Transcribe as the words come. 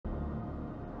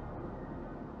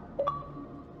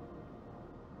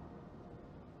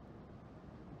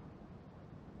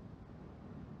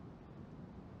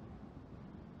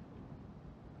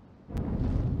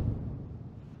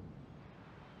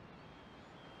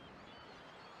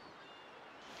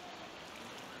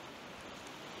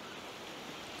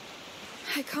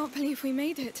I can't believe we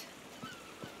made it.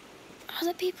 Are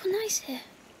the people nice here?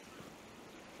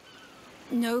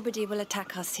 Nobody will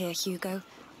attack us here, Hugo.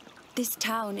 This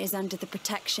town is under the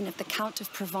protection of the Count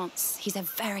of Provence. He's a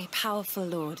very powerful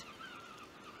lord.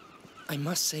 I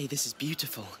must say this is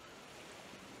beautiful.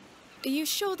 Are you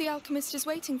sure the alchemist is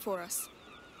waiting for us?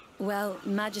 Well,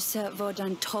 Magister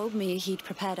Vaudin told me he'd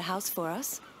prepared a house for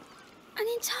us. An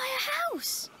entire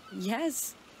house?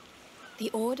 Yes. The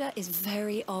Order is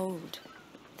very old.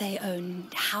 They own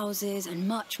houses and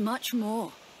much, much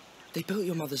more. They built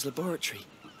your mother's laboratory,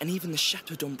 and even the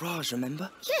Chateau d'Ombrage,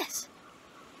 remember? Yes.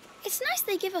 It's nice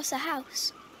they give us a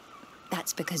house.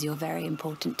 That's because you're very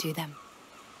important to them.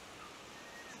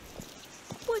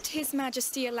 Would His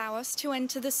Majesty allow us to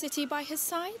enter the city by his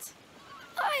side?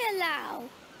 I allow.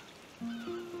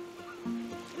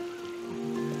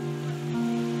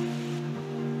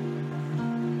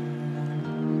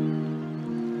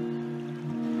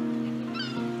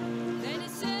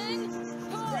 Venison!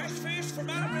 Fresh fish from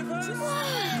our rivers!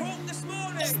 Caught this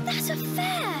morning! Is that a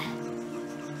fair?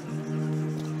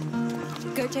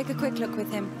 Go take a quick look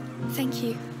with him. Thank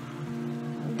you.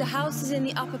 The house is in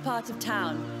the upper part of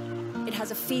town. It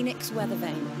has a phoenix weather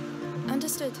vane.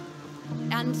 Understood.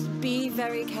 And be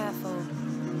very careful.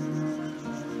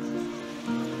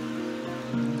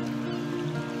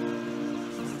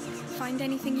 Find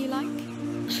anything you like?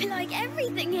 I like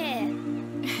everything here.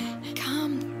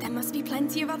 Come, there must be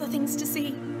plenty of other things to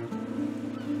see.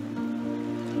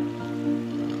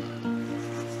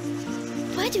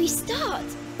 Where do we start?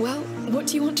 Well, what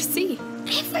do you want to see?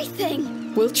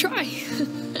 Everything! We'll try.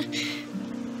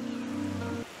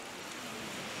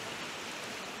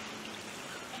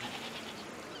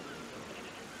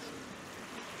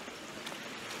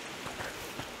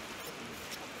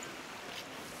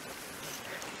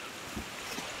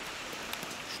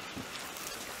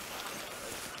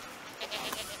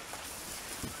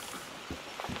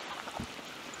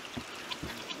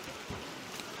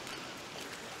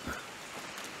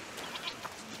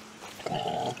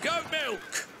 Goat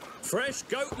milk! Fresh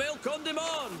goat milk on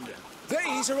demand!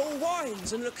 These are all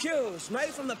wines and liqueurs made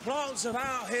from the plants of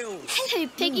our hills. Hello,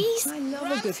 piggies. I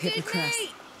love a good hippocras.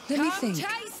 Let me think.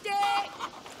 Taste it!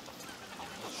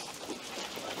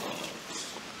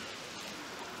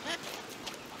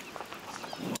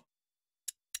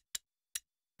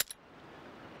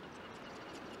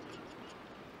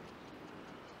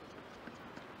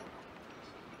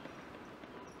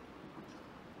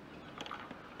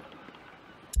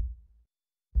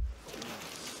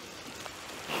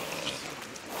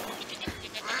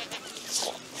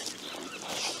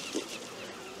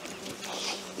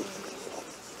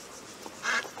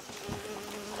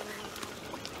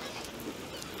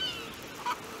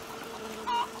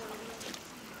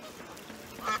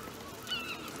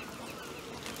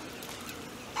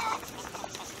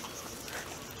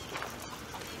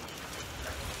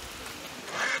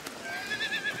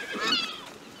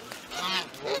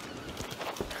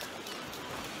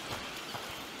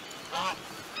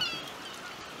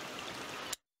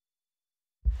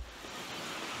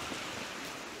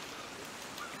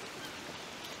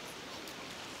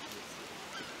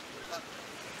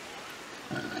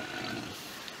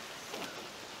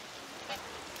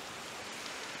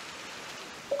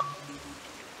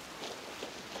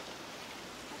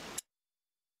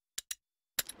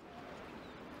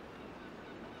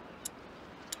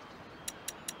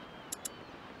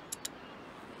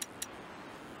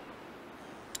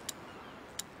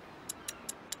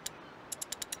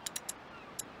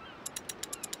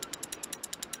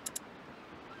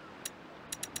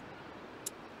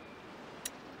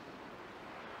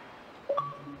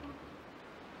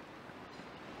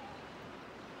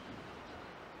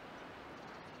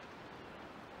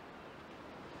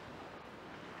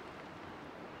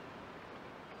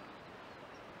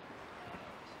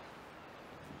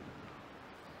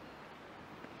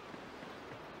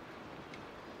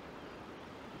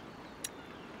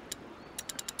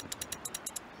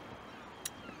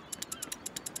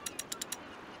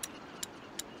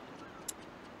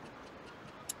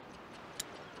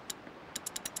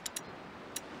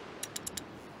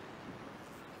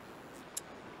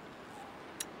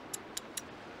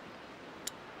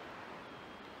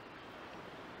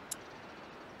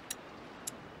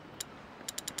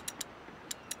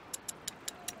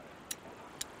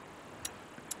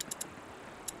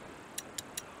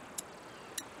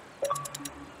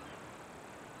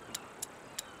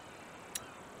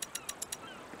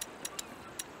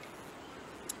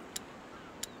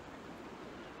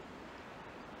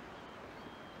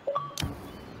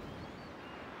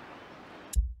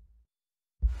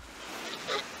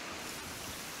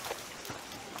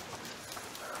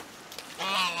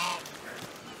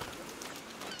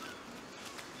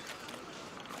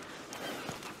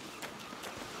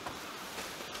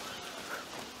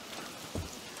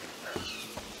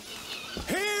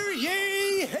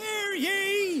 ye, hear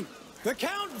ye! The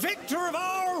Count Victor of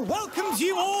Arles welcomes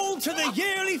you all to the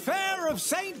yearly fair of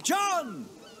St. John.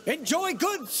 Enjoy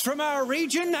goods from our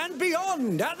region and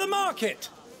beyond at the market.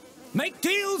 Make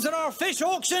deals at our fish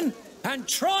auction and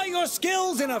try your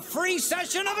skills in a free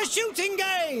session of a shooting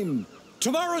game.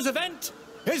 Tomorrow's event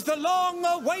is the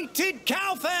long-awaited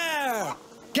cow fair.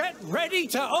 Get ready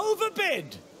to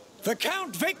overbid. The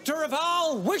Count Victor of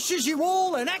Arles wishes you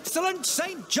all an excellent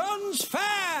St. John's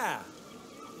fair.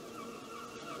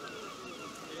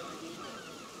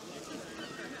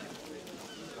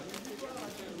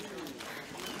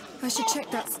 I should check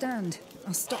that stand.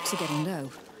 Our stocks are getting low.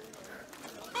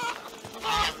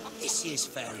 This year's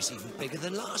fair is even bigger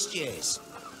than last year's.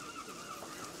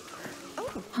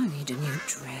 Oh, I need a new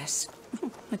dress.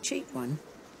 A cheap one.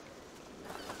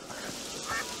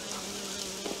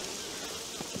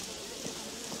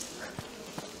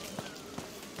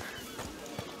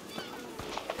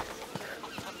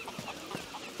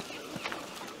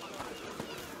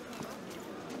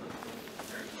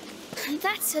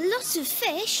 That's a lot of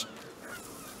fish.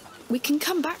 We can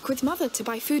come back with Mother to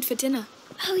buy food for dinner.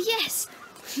 Oh, yes.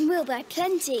 We'll buy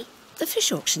plenty. The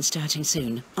fish auction's starting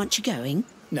soon. Aren't you going?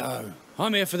 No,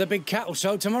 I'm here for the big cattle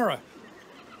show tomorrow.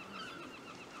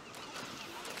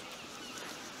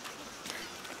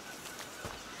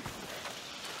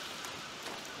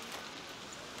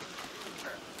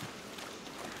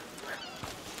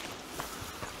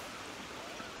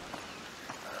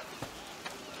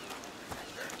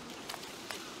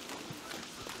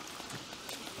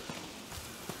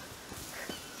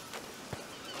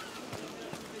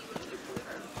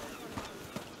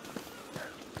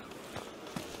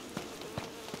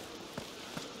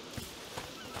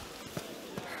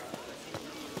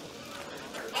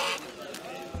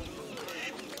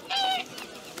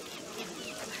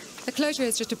 The closure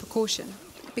is just a precaution.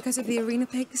 Because of the arena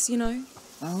pigs, you know?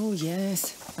 Oh,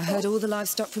 yes. I heard all the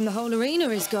livestock from the whole arena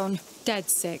is gone. Dead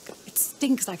sick. It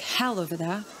stinks like hell over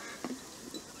there.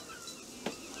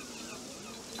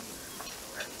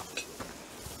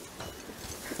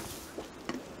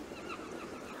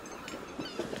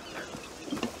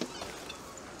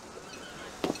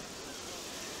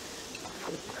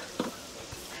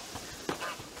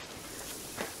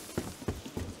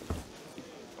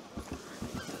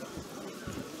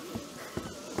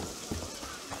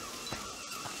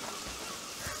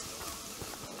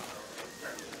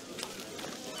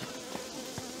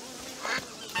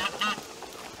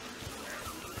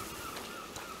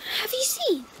 Have you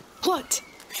seen? What?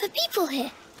 The people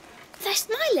here. They're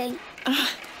smiling.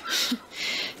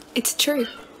 It's true.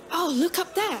 Oh, look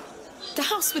up there. The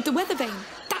house with the weather vane.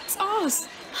 That's ours.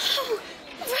 Oh,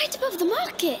 right above the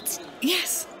market.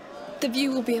 Yes. The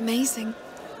view will be amazing.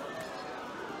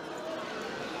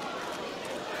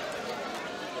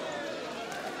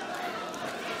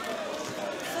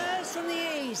 Furs from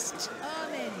the east.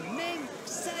 Armin, mink,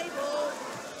 sable.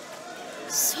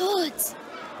 Swords.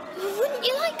 Wouldn't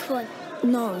you like one?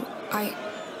 No, I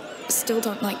still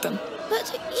don't like them.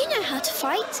 But you know how to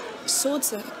fight.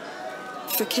 Swords are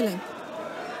for killing.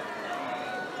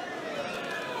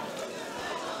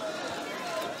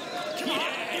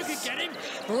 Yeah, you can get him.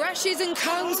 Brushes and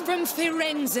combs from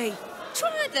Firenze.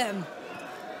 Try them.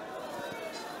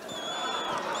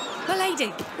 My lady,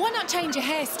 why not change your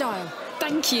hairstyle?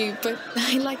 Thank you, but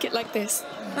I like it like this.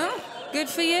 Oh, good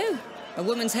for you. A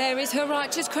woman's hair is her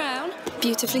righteous crown.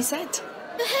 Beautifully said.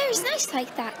 Your hair is nice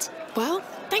like that. Well,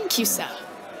 thank you, sir.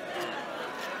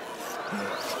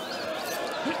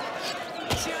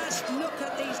 Just look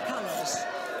at these colours.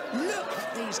 Look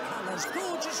at these colours.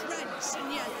 Gorgeous reds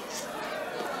and yellows.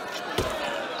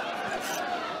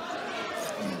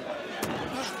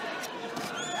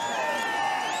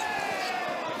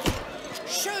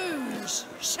 Shoes,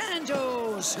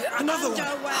 sandals, Another one.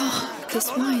 underwear. Oh, this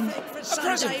wine. A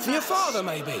present for your father,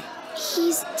 maybe?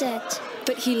 He's dead.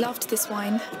 But he loved this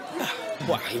wine.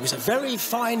 Well, he was a very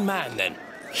fine man, then.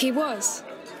 He was.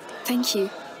 Thank you.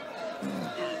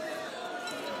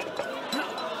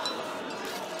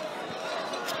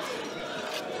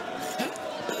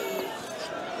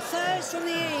 Furs from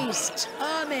the east.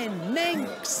 Armin, mink,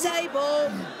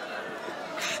 sable.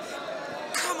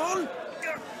 Come on.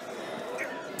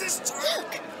 This time.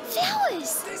 Look,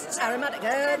 flowers. Aromatic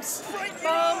herbs,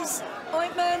 bombs,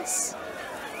 ointments.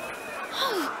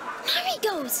 Oh,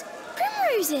 marigolds,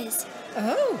 primroses.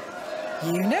 Oh,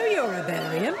 you know you're a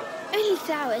barium. Only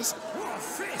flowers.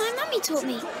 My mummy taught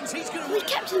me. We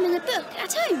kept them in a book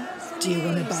at home. Do you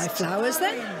want to buy flowers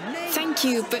then? Thank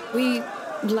you, but we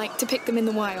like to pick them in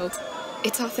the wild.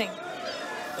 It's our thing.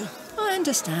 I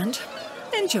understand.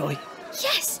 Enjoy.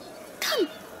 Yes. Come,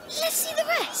 Let's see the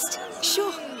rest.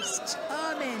 Sure.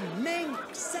 Turning, mink,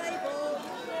 sable.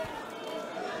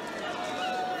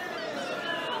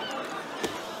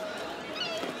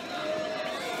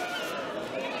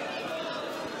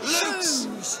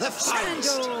 Shoes, the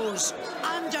finest. Sandals,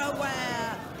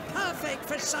 underwear, perfect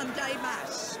for Sunday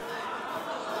Mass.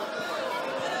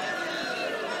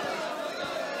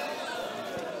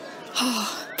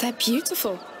 Oh, they're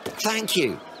beautiful. Thank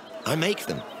you. I make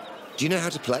them. Do you know how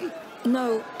to play?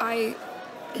 No, I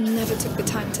never took the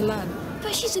time to learn.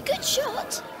 But she's a good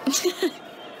shot.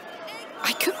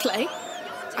 I could play.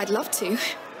 I'd love to.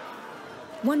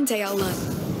 One day I'll learn.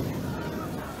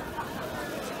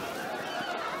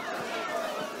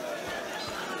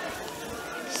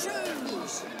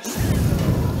 Shoes.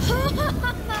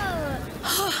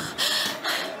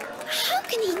 How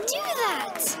can he do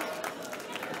that?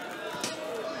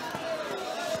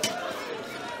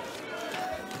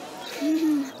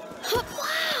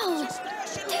 Wow!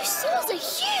 Those saws are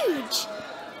huge!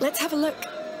 Let's have a look.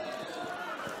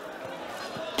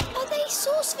 Are they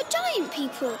saws for giant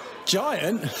people?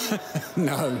 Giant?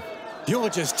 No. You're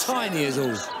just tiny as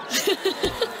all.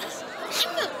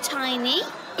 I'm not tiny.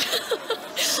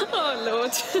 Oh,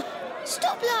 Lord.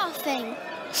 Stop laughing.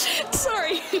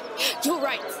 Sorry. You're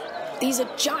right. These are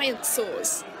giant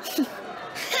saws.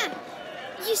 Ha!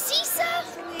 You see, sir?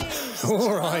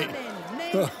 All right.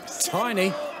 Oh,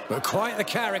 tiny, but quite the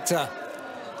character.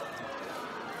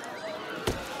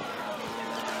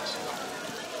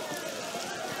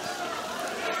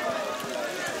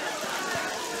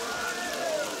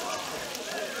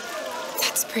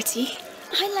 That's pretty.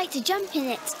 I like to jump in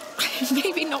it.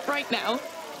 Maybe not right now.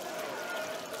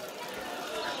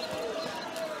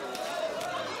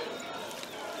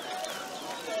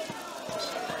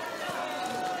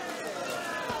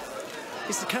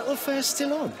 Is the cattle fair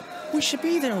still on? We should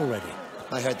be there already.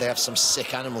 I heard they have some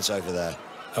sick animals over there.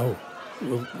 Oh,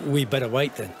 well, we better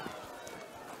wait then.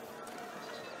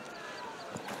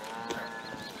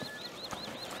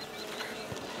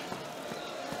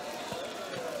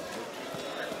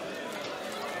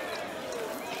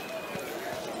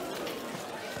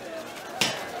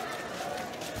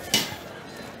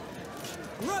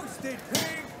 Roasted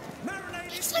pig,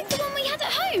 marinated. It's like the one we had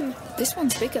at home. This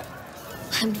one's bigger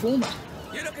and warmer.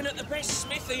 You're looking at the best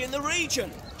smithy in the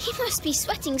region. He must be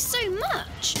sweating so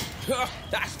much.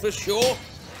 That's for sure.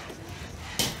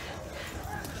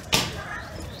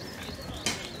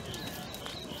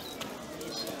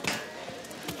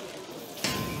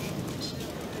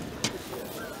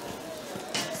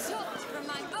 Salt from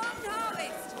my own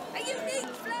harvest. A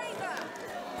unique flavour.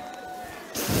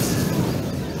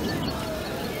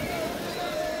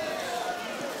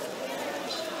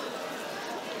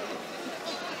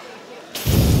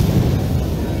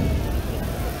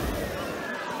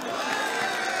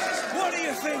 What do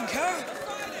you think, huh?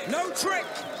 No trick.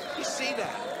 You see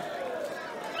that?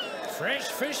 Fresh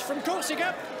fish from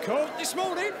Corsica, caught this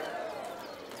morning.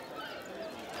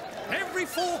 Every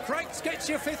 4 crates gets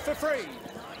your 5th for free.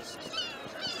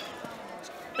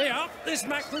 Here, this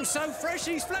mackerel's so fresh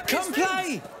he's flapping. Come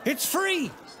play! It's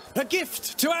free! A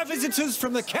gift to our visitors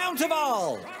from the Count of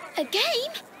Arles. A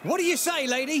game? What do you say,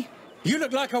 lady? You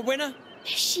look like a winner.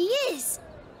 She is.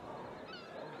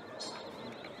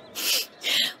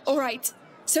 All right.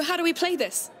 So how do we play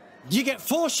this? You get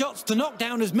 4 shots to knock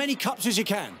down as many cups as you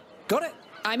can. Got it?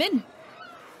 I'm in.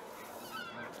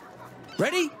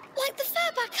 Ready? Like the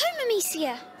fair back home,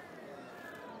 Amicia.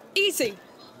 Easy.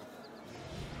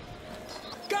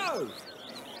 Go!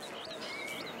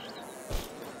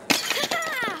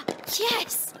 Ha!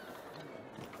 Yes.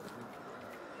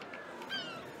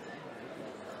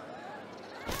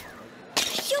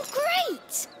 You're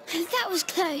great. That was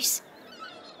close.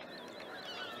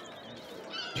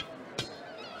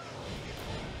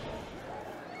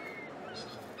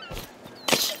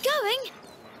 Keep going.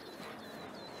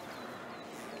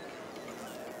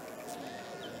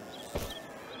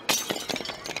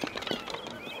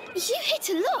 You hit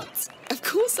a lot. Of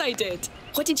course I did.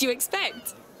 What did you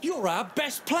expect? You're our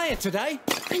best player today.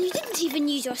 And you didn't even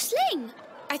use your sling.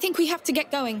 I think we have to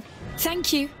get going.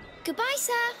 Thank you. Goodbye,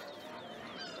 sir.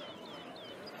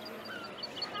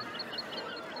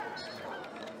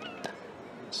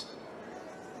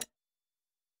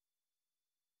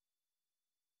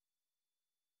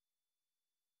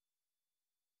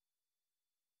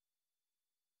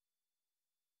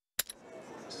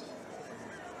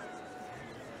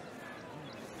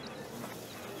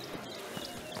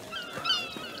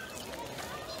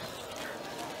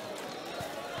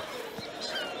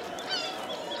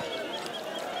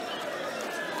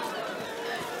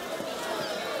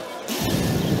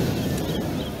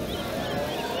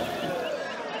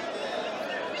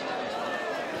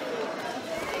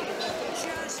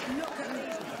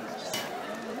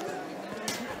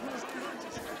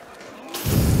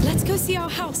 see our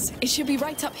house? It should be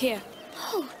right up here.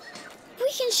 Oh,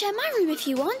 we can share my room if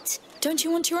you want. Don't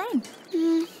you want your own?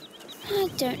 I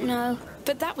don't know.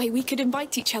 But that way we could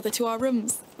invite each other to our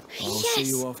rooms. I'll Yes. see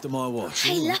you after my wash.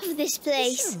 I love this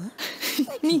place.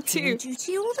 Me too.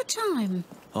 Duty all the time.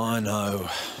 I know.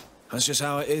 That's just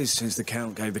how it is since the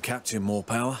Count gave the Captain more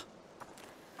power.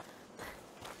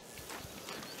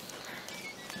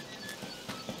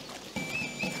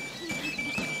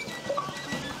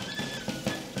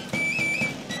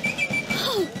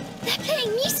 Oh, they're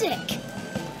playing music.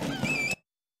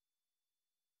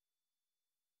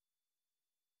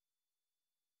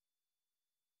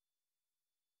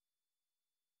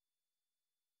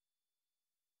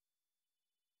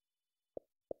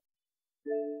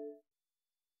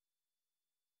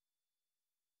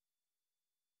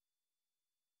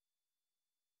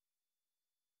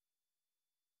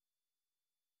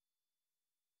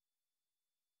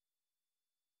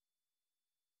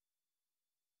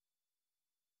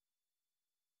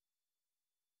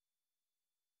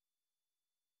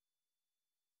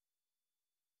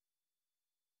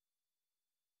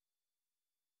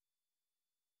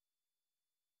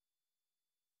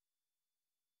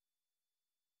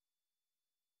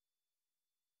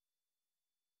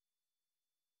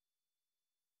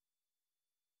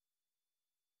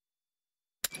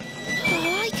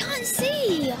 Oh, I can't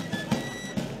see.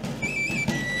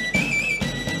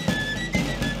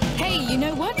 Hey, you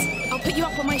know what? I'll put you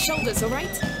up on my shoulders, all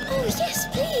right? Oh, yes,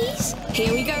 please.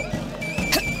 Here we go.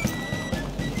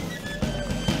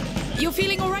 You're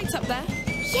feeling all right up there?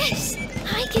 Yes,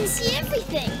 I can see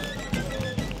everything.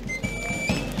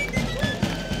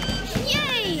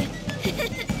 Yay!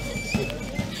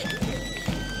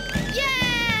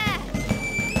 Yeah!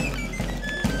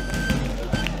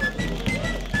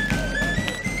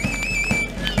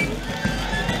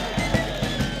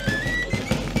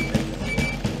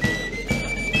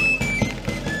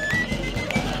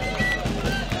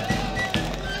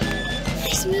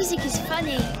 This music is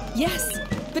funny. Yes,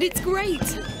 but it's great.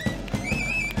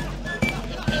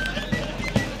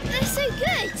 They're so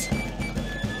good.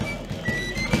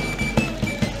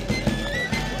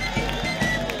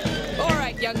 All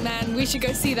right, young man, we should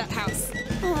go see that house.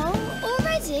 Oh,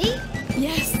 already?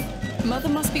 Yes, Mother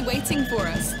must be waiting for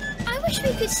us. I wish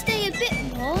we could stay a bit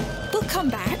more. We'll come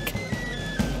back.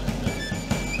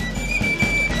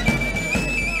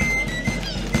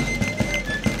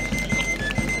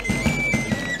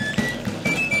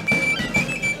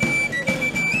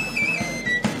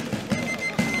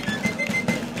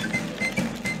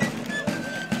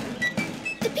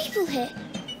 The people here,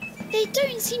 they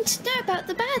don't seem to know about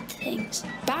the bad things.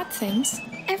 Bad things?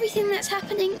 Everything that's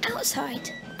happening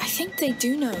outside. I think they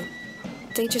do know.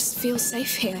 They just feel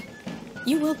safe here.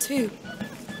 You will too.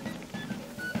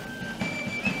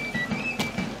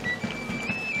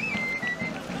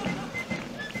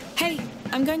 Hey,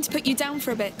 I'm going to put you down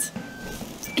for a bit.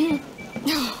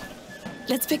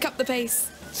 Let's pick up the pace.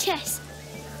 Yes.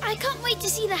 I can't wait to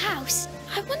see the house.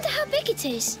 I wonder how big it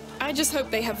is. I just hope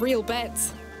they have real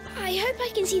beds. I hope I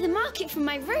can see the market from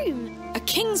my room. A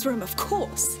king's room, of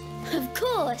course. Of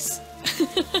course.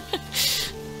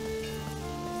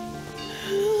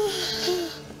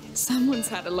 Someone's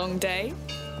had a long day.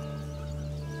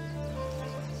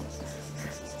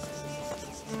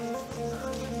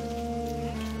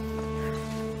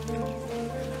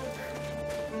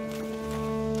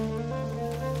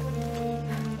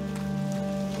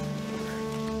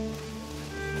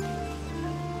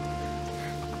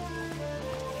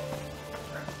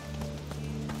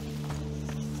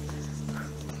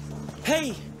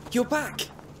 Hey, you're back.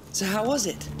 So how was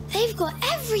it? They've got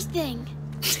everything.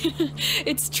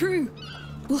 It's true.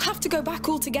 We'll have to go back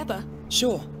all together.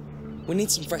 Sure. We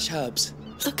need some fresh herbs.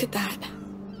 Look at that.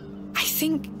 I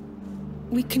think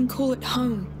we can call it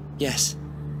home. Yes.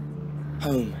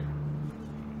 Home.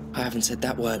 I haven't said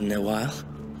that word in a while.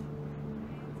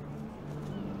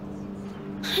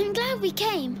 I'm glad we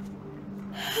came.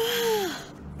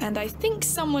 And I think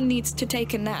someone needs to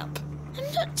take a nap.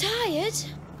 I'm not tired.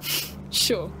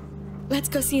 Sure. Let's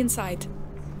go see inside.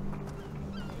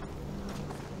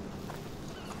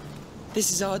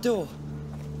 This is our door.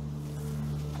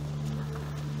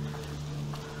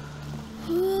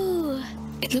 Ooh.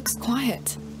 It looks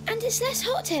quiet. And it's less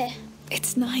hot here.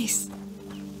 It's nice.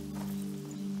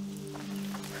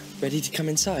 Ready to come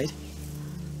inside?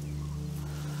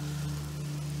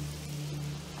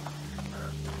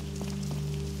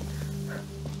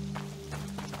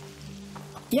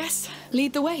 Yes,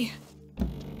 lead the way.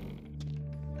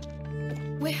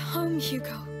 We're home,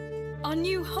 Hugo. Our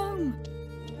new home.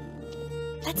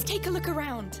 Let's take a look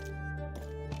around.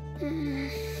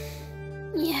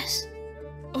 Yes.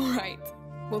 All right,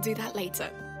 we'll do that later.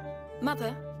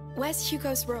 Mother, where's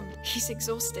Hugo's room? He's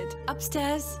exhausted.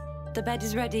 Upstairs. The bed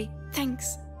is ready.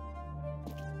 Thanks.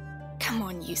 Come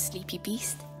on, you sleepy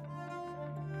beast.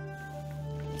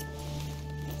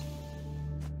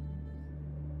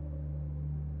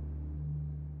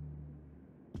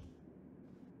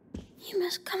 You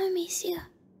must come, Amicia.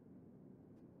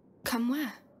 Come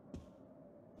where?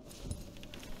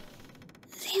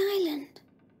 The island.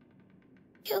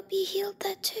 You'll be healed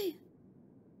there too.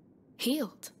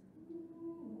 Healed?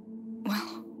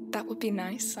 Well, that would be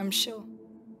nice, I'm sure.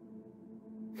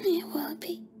 It will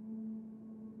be.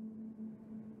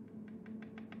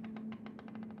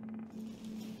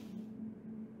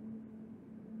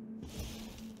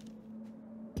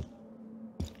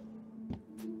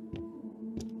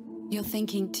 You're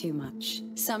thinking too much.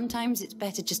 Sometimes it's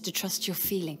better just to trust your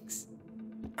feelings.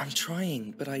 I'm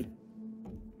trying, but I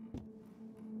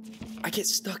get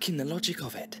stuck in the logic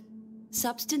of it.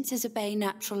 Substances obey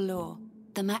natural law.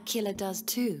 The macula does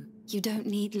too. You don't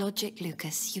need logic,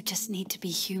 Lucas. You just need to be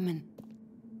human.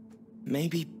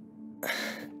 Maybe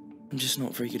I'm just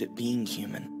not very good at being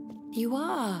human. You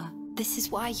are. This is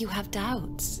why you have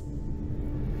doubts.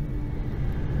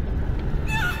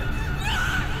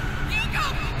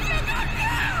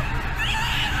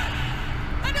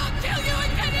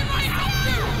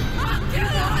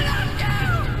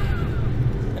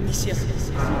 Amicia!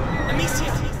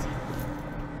 Amicia!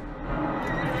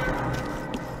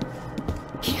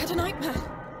 He had a nightmare.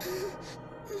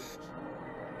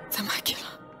 The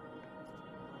macula.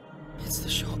 It's the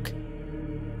shock.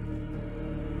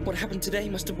 What happened today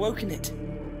must have woken it.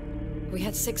 We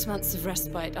had 6 months of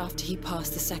respite after he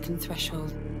passed the second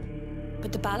threshold.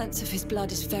 But the balance of his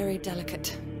blood is very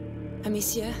delicate.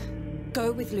 Amicia,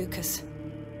 go with Lucas.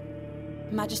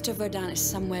 Magister Vaudin is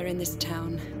somewhere in this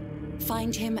town.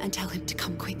 Find him and tell him to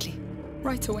come quickly.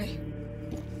 Right away.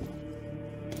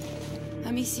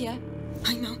 Amicia?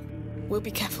 I know. We'll be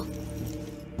careful.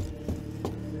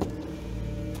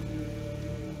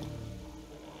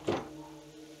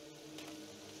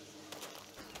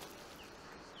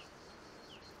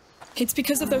 It's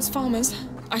because of those farmers.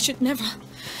 I should never.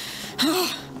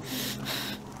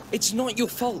 It's not your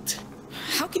fault.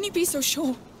 How can you be so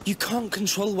sure? You can't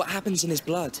control what happens in his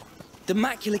blood. The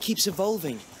macula keeps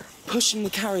evolving, pushing the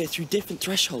carrier through different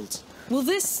thresholds. Will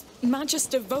this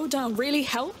Magister Vaudin really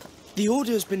help? The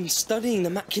Order has been studying the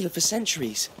macula for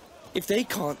centuries. If they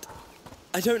can't,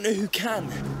 I don't know who can.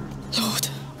 Lord,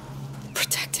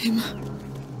 protect him.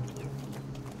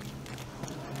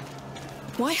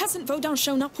 Why hasn't Vaudin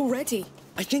shown up already?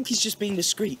 I think he's just being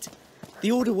discreet.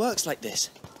 The Order works like this.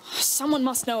 Someone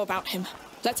must know about him.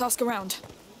 Let's ask around.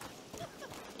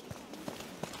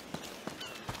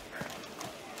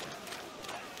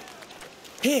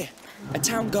 Here, a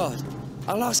town guard.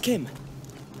 I'll ask him.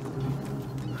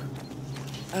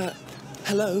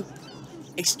 Hello?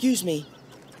 Excuse me.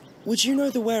 Would you know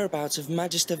the whereabouts of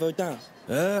Magister Vaudin?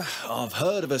 I've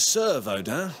heard of a Sir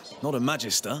Vaudin, not a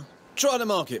Magister. Try the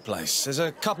marketplace. There's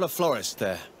a couple of florists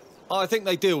there. I think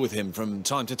they deal with him from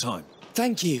time to time.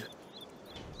 Thank you.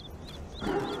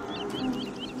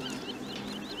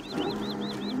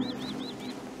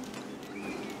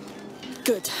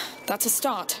 Good. That's a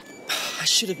start. I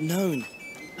should have known.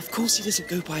 Of course he doesn't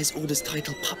go by his Order's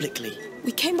title publicly.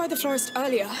 We came by the florist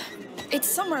earlier. It's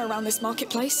somewhere around this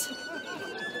marketplace.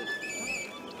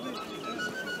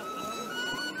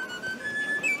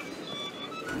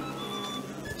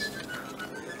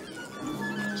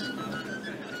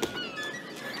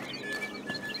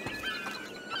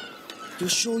 You're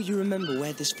sure you remember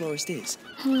where this florist is?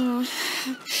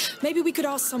 Maybe we could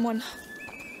ask someone.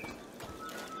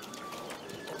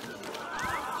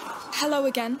 Hello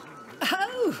again.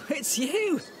 Oh, it's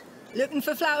you. Looking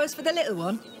for flowers for the little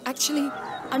one? Actually,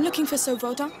 I'm looking for Sir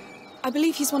Vaudin. I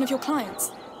believe he's one of your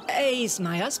clients. He's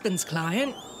my husband's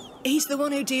client. He's the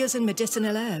one who deals in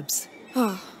medicinal herbs.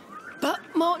 Oh. But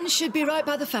Martin should be right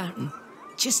by the fountain.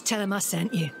 Just tell him I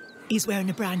sent you. He's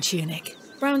wearing a brown tunic.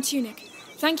 Brown tunic.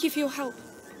 Thank you for your help.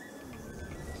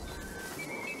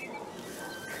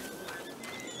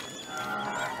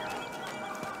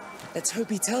 Let's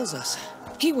hope he tells us.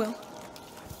 He will.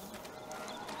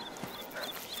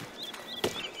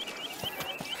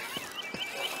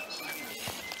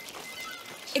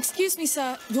 Excuse me,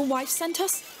 sir. Your wife sent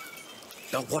us?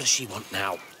 Oh, what does she want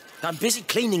now? I'm busy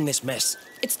cleaning this mess.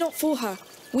 It's not for her.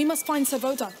 We must find Sir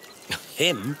Vaudin.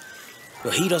 Him?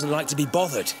 Well, he doesn't like to be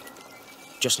bothered.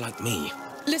 Just like me.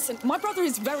 Listen, my brother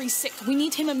is very sick. We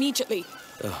need him immediately.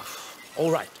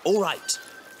 All right, all right.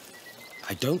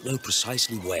 I don't know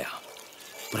precisely where,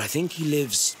 but I think he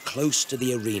lives close to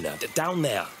the arena, down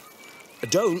there.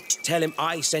 Don't tell him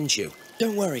I sent you.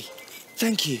 Don't worry.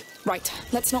 Thank you. Right,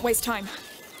 let's not waste time.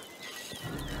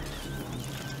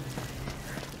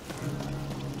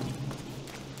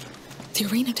 The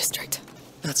Arena District.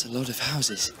 That's a lot of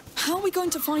houses. How are we going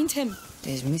to find him?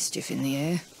 There's mischief in the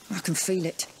air. I can feel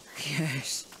it.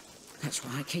 Yes. That's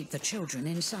why I keep the children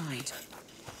inside.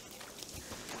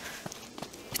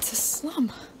 It's a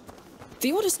slum.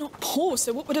 The Order's not poor,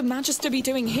 so what would a Magister be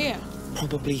doing here?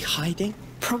 Probably hiding?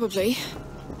 Probably.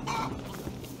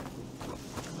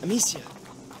 Amicia,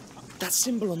 that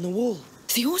symbol on the wall.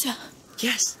 The Order?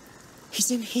 Yes,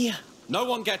 he's in here. No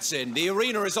one gets in. The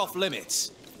arena is off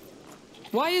limits.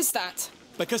 Why is that?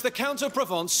 Because the Count of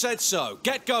Provence said so.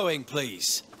 Get going,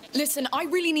 please. Listen, I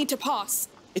really need to pass.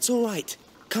 It's all right.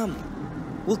 Come.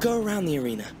 We'll go around the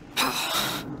arena.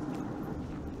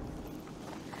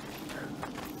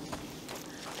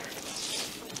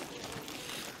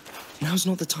 Now's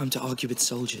not the time to argue with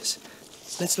soldiers.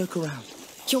 Let's look around.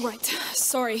 You're right.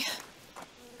 Sorry.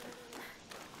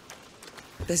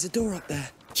 There's a door up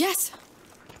there. Yes.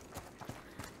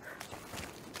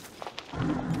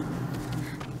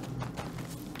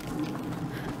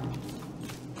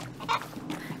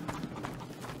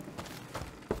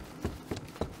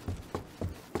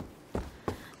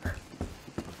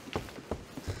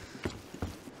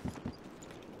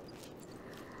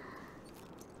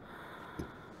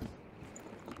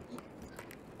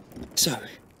 So,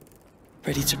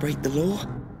 ready to break the law?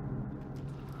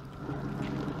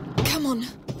 Come on.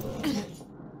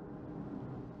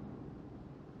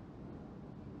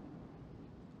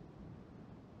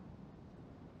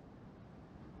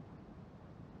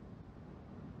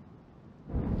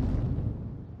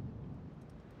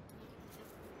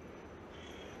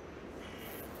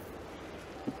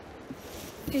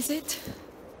 Is it?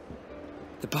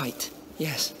 The bite,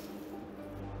 yes.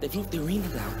 They've locked the arena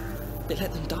down. They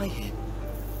let them die here.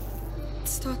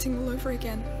 It's starting all over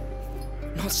again.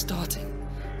 Not starting.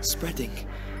 Spreading.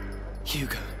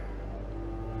 Hugo.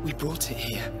 We brought it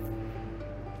here.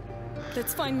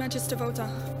 Let's find Magister Vota.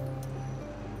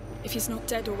 If he's not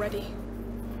dead already.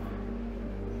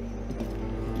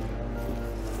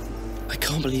 I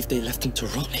can't believe they left him to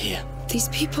rot here. These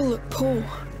people look poor.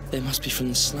 They must be from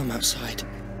the slum outside.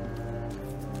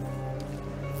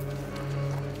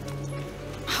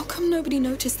 How come nobody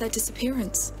noticed their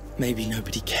disappearance? Maybe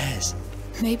nobody cares.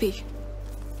 Maybe.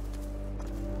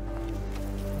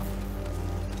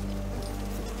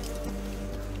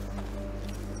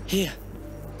 Here,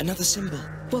 another symbol.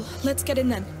 Well, let's get in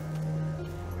then.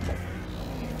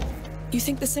 You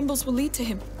think the symbols will lead to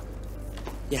him?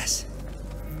 Yes.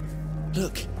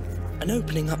 Look, an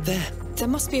opening up there. There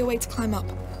must be a way to climb up.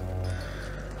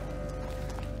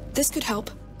 This could help.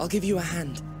 I'll give you a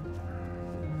hand.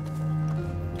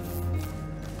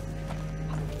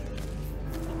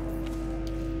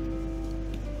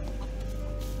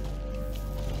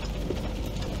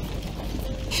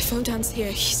 If Odin's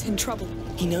here, he's in trouble.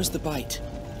 He knows the bite.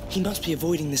 He must be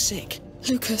avoiding the sick.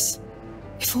 Lucas,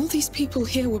 if all these people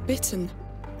here were bitten,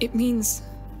 it means...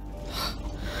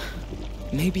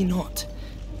 Maybe not.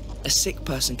 A sick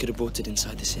person could have brought it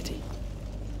inside the city.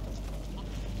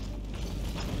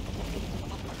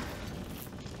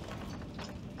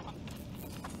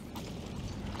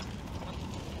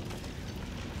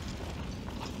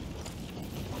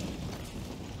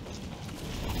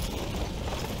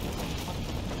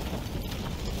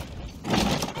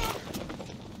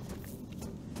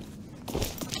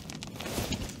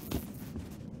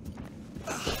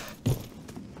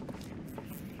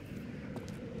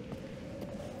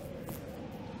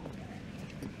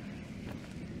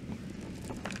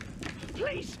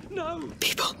 Please, no!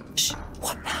 People, shh.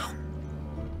 What now?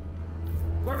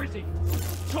 Where is he?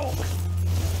 Talk!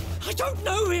 I don't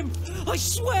know him! I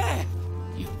swear!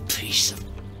 You piece of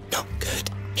not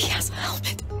good. He has a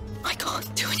helmet. I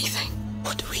can't do anything.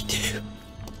 What do we do?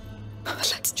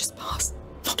 Let's just pass.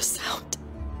 Not a sound.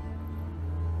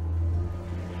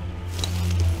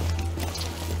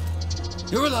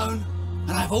 You're alone,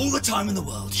 and I have all the time in the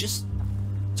world. Just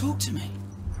talk to me.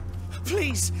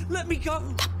 Please, let me go!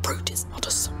 That brute is not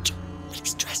a soldier.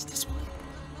 He's dressed as one.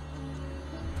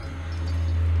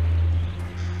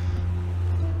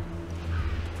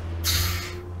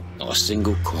 Not a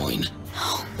single coin.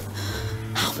 No.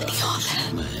 How many are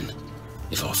there? Man,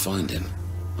 if I find him,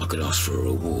 I could ask for a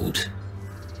reward.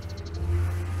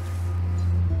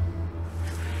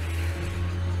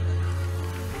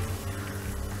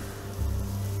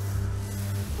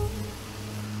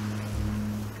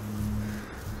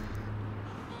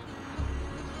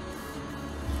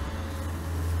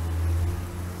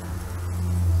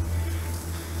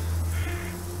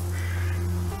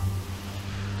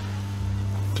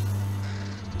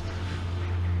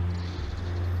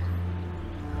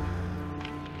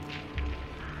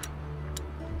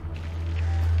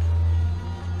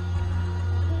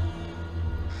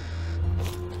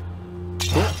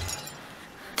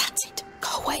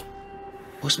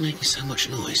 What's making so much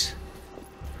noise?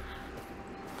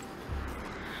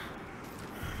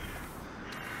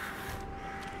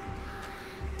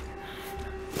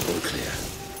 All clear.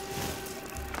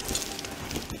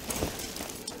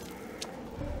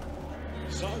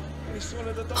 So, this one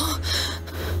of the doctors?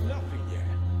 Nothing yet.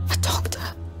 A doctor?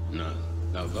 No.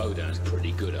 No, Vaudin's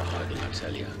pretty good at hiding, I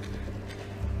tell you.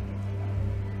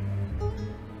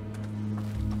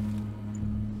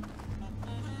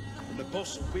 And the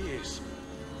boss will be his.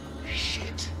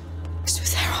 Shit. So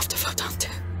they're after Vaudin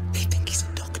too. They think he's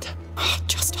a doctor. Oh,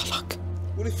 just our luck.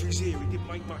 Well, if he's here, he didn't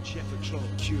make much effort trying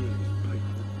to cure these people.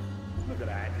 Look at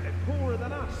that. They're poorer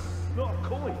than us. Not a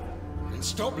coin. Then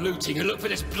stop looting and look for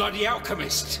this bloody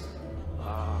alchemist.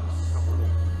 Ah, someone will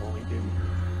find him.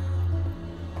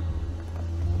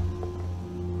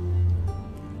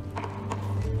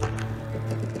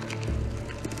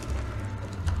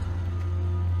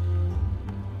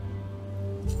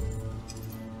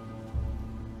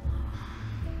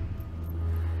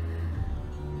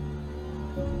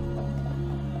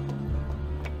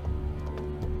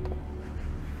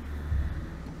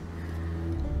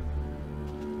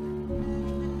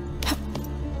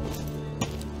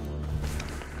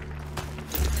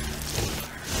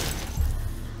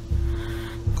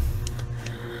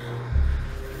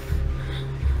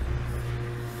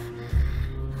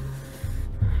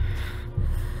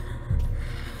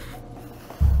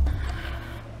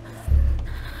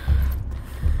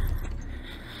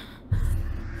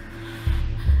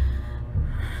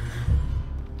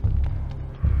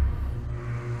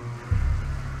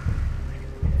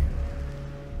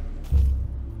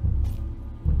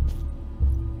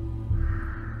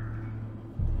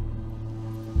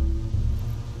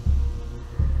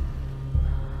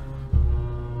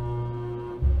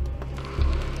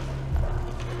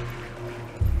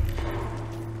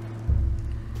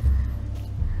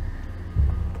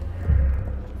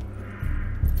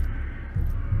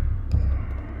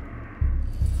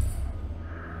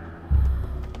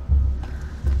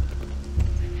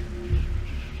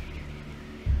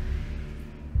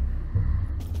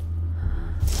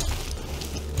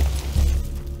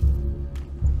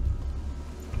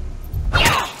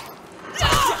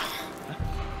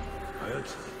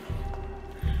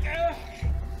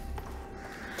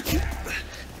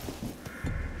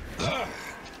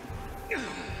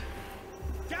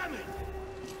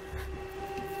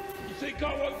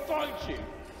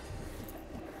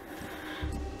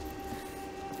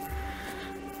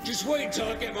 Just wait until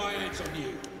I get my hands on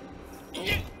you.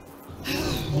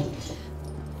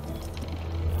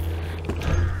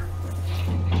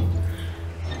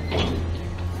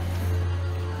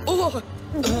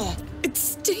 Oh! It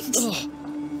stinks! Oh.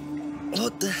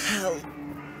 What the hell?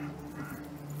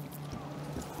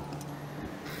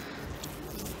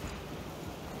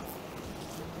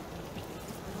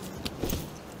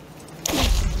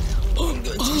 Oh, I'm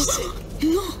going to be sick.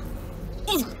 No!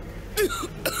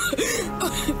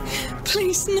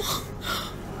 Please, no!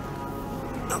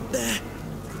 Up there.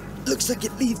 Looks like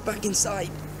it leads back inside.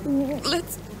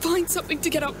 Let's find something to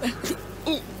get up there.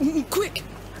 Oh, quick!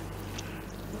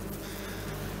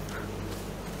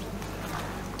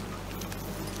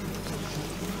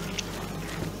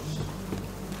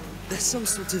 There's some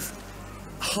sort of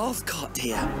half-cart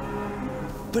here,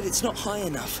 but it's not high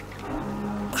enough.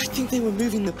 I think they were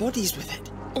moving the bodies with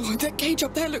it. Oh, that cage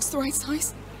up there looks the right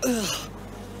size. Ugh,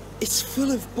 it's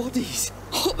full of bodies.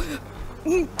 Oh,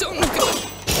 don't go.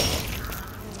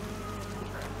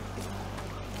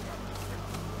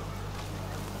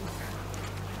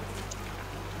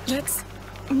 Let's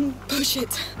push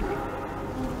it.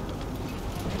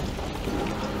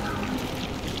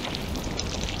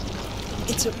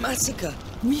 It's a massacre.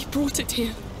 We brought it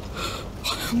here.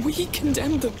 We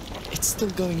condemned them. It's still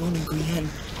going on in Guyenne.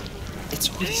 It's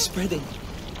already spreading.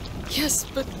 Yes,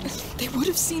 but they would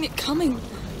have seen it coming.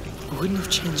 Wouldn't have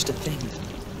changed a thing.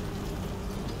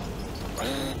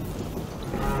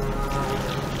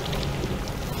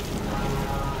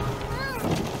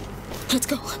 Let's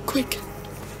go, quick.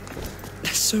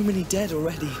 There's so many dead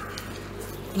already.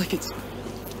 Like it's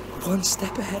one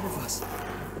step ahead of us.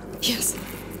 Yes,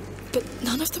 but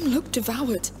none of them look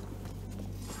devoured.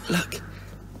 Look,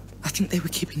 I think they were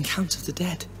keeping count of the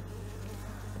dead.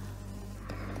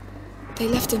 They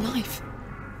left a knife.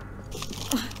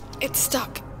 It's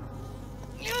stuck.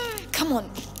 Come on.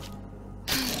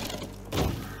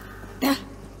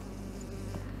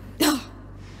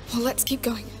 Well, let's keep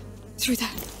going. Through there.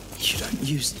 You don't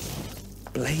use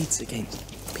blades against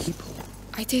people.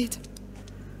 I did.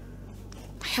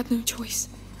 I had no choice.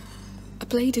 A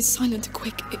blade is silent and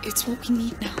quick. It's what we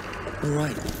need now. All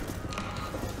right.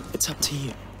 It's up to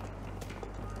you.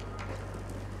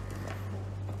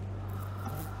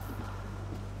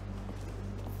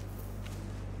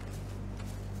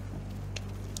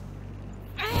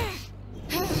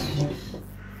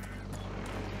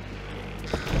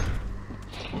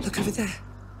 Over there.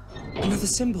 Another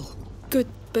symbol. Good,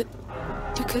 but...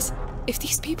 Lucas, if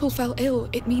these people fell ill,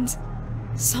 it means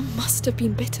some must have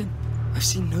been bitten. I've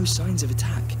seen no signs of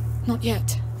attack. Not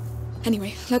yet.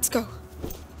 Anyway, let's go.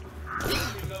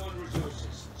 Running low on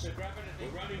resources, so grab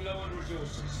anything. We're running low on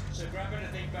resources, so grab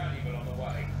anything valuable on the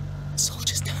way.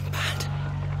 Soldiers turned bad.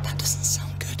 That doesn't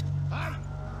sound good. Hey!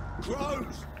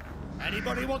 Crows!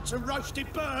 Anybody want a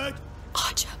roasted bird?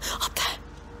 Archer, up there.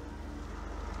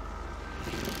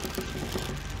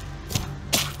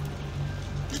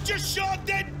 You just shot a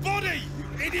dead body,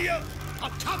 you idiot!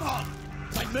 Oh, come on!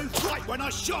 They moved right when I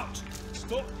shot!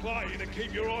 Stop playing and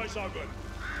keep your eyes open.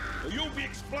 Or you'll be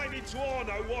explaining to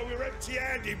Arno why we're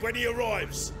empty-handed when he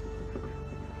arrives.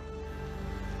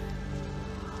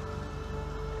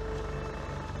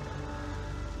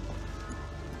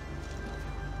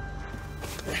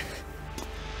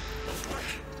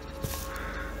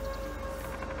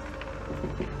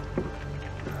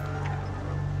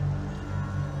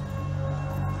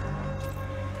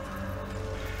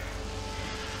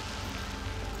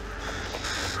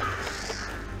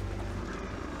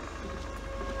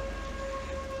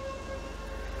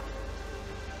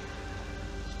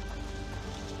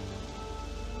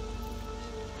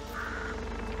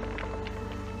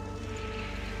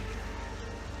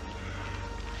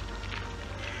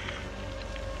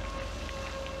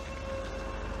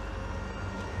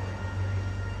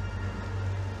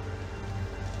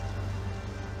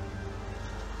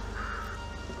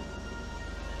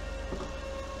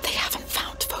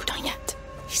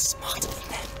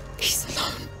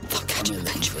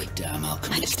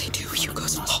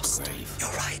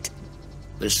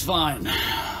 But it's fine.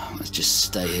 Let's just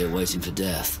stay here waiting for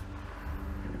death.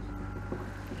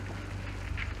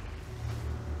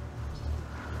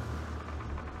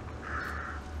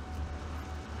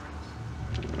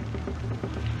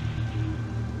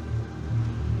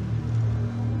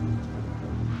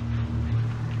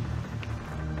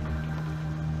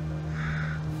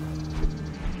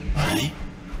 Hey?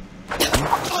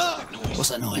 What's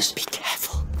that noise? Be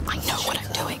careful. I know what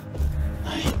I'm doing.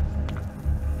 Hey?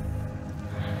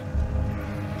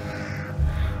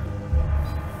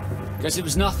 Guess it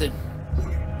was nothing.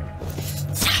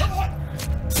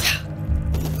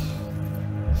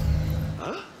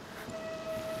 Huh?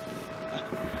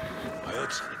 I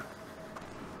heard something.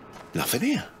 Nothing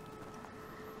here.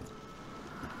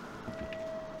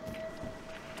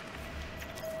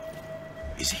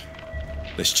 Is he?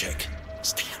 Let's check.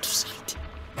 Stay out of sight.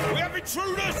 We have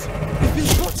intruders! We've been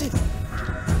spotted!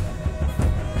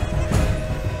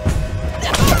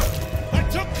 I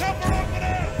took cover over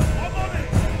there! I'm on it!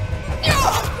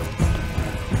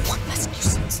 One less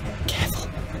nuisance. Careful.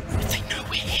 If they know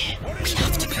we're here, we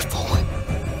have to move forward.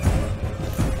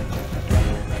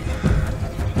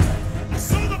 I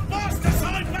saw the bastards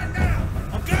hide back there!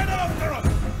 I'm going after them!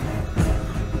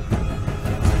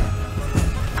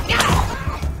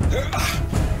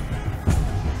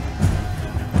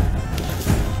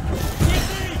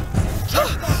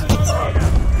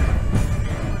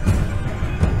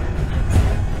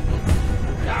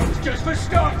 That was just for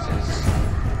starters.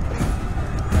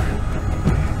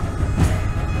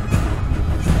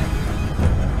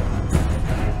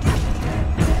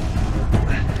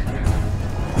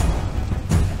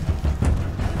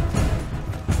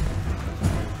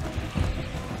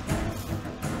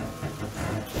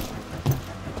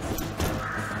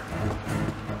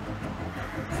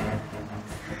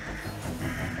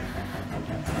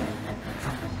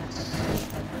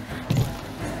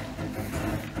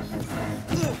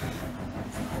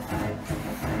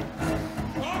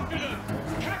 After them!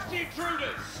 Catch the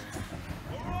intruders!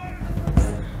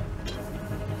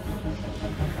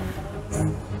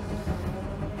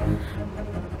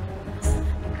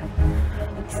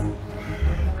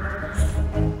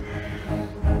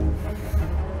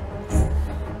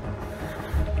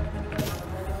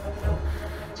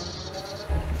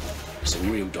 It's a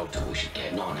real doctor we should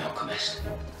get, not an alchemist.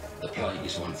 The plague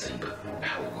is one thing, but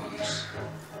our ones...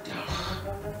 Ugh.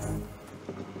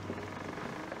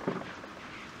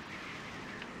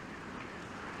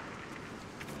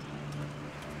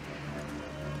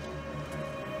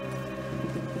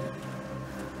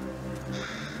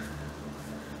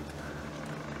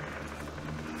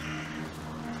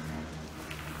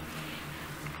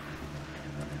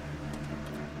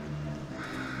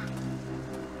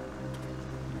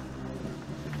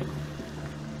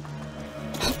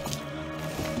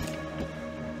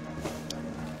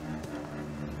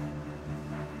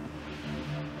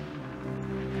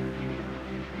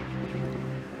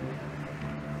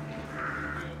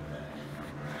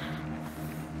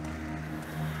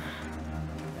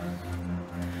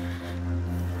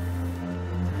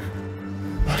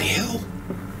 hell?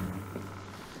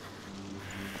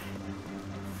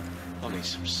 I need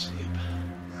some sleep.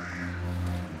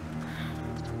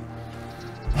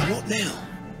 What now?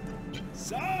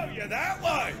 So, you're that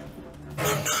way?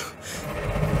 Oh no.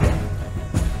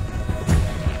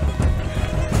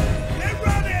 They're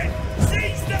running!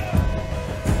 Seize them!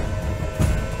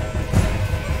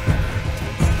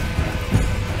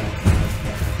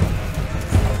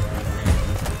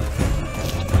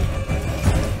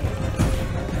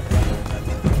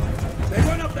 They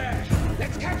run up there!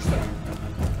 Let's catch them!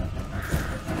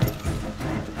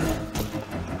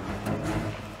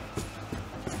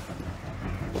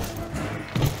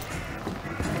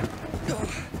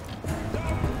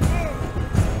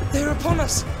 They're upon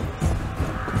us!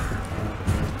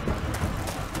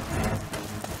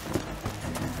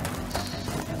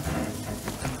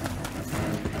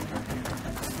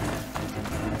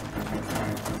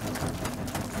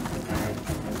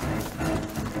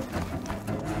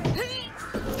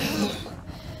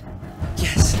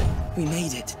 Yes, we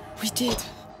made it. We did.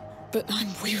 But I'm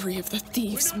weary of the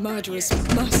thieves, murderers,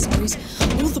 mercenaries,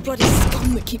 all the bloody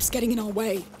scum that keeps getting in our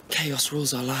way. Chaos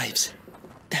rules our lives.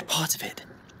 They're part of it.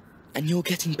 And you're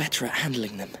getting better at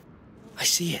handling them. I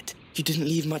see it. You didn't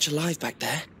leave much alive back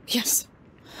there. Yes.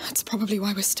 That's probably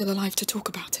why we're still alive to talk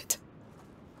about it.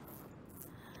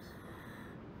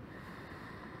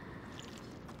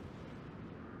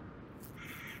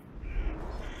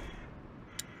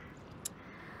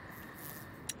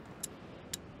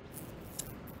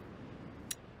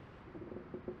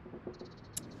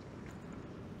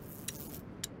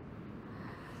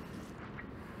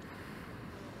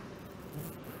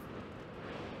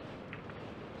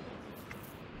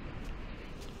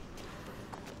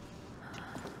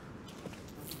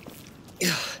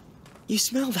 You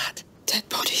smell that? Dead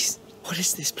bodies. What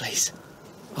is this place?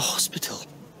 A hospital?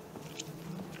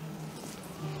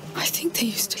 I think they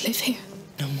used to live here.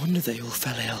 No wonder they all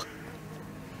fell ill.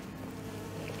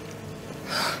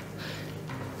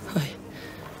 I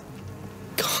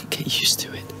can't get used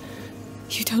to it.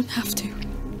 You don't have to.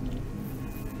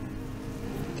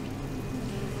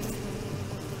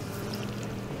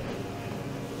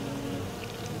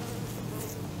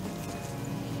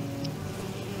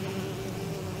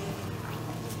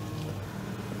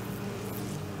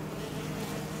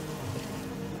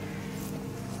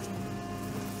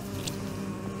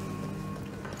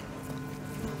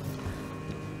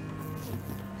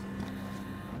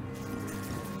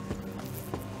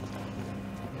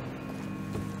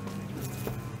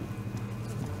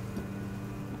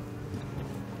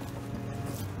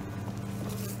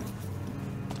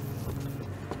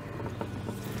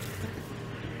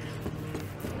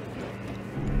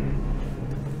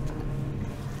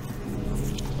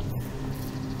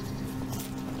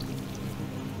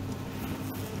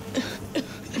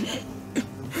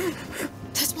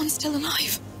 Still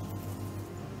alive.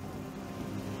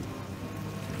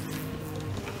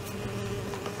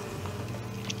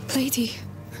 Lady.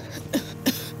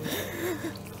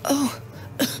 Oh,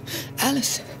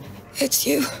 Alice, it's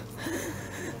you.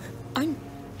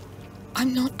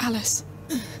 I'm not Alice.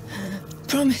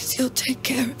 Promise you'll take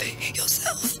care of it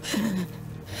yourself.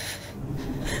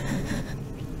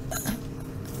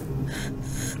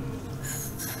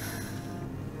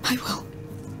 I will.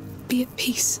 Be at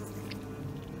peace.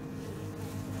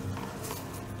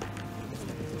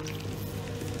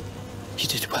 You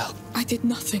did well. I did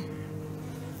nothing.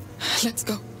 Let's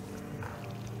go.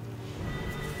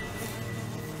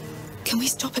 Can we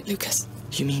stop it, Lucas?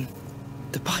 You mean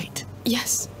the bite?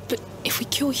 Yes, but if we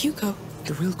cure Hugo...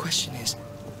 The real question is,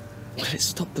 will it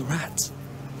stop the rats?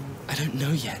 I don't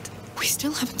know yet. We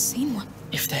still haven't seen one.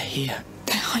 If they're here...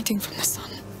 They're hiding from the sun.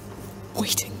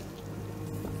 Waiting.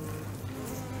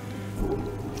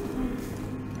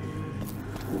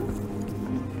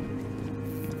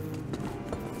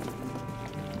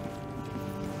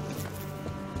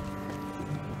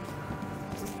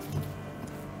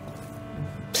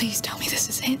 Please tell me this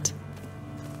is it.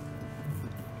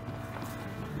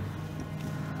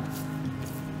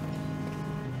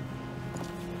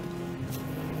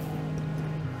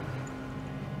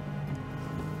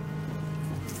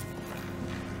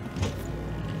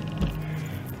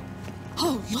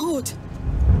 Oh, Lord!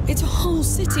 It's a whole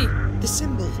city! The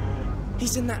symbol!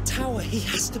 He's in that tower. He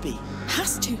has to be.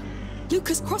 Has to.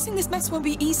 Lucas, crossing this mess won't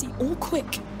be easy or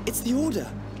quick. It's the order.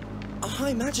 A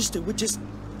High Magister would just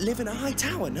live in a high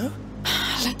tower, no?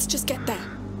 Let's just get there.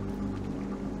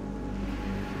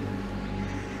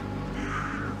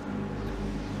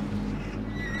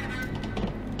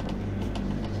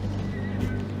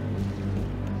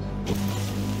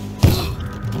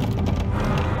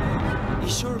 You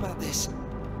sure about this?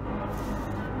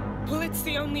 Well, it's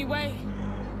the only way.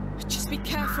 Just be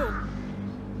careful.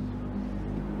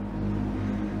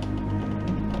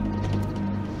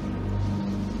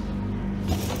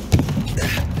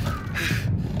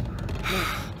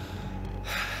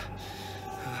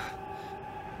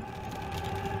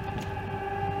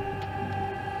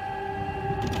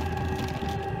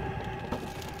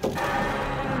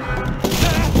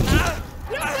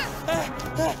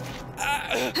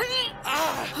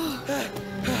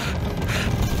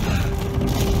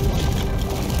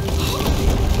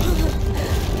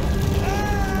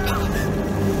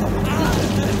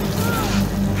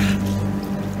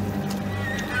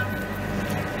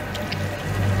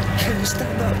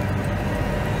 Stand up.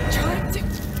 Trying to...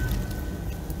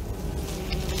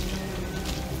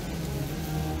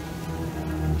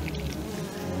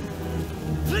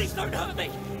 Please don't hurt me!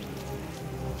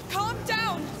 Calm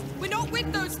down! We're not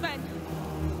with those men!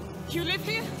 You live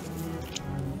here?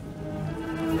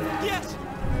 Yes!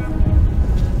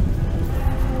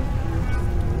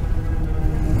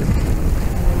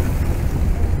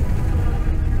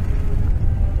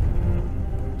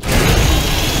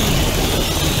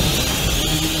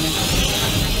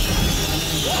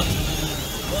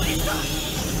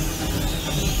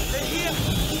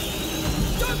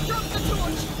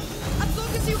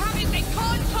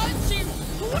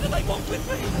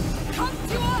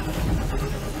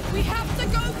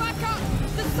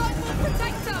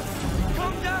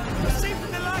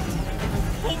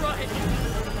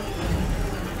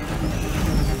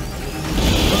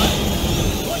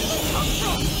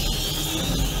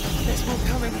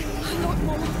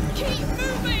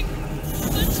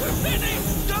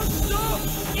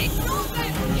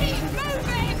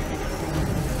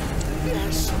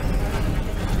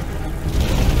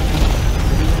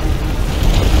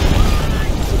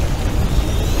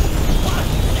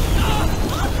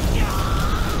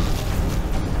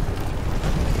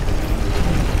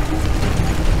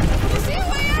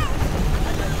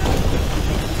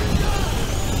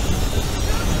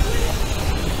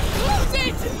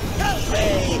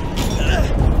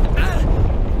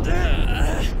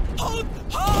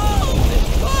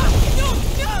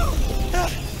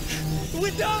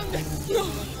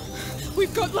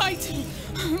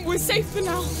 We're safe for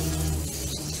now.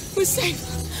 We're safe.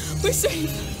 We're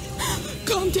safe.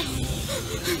 Calm down.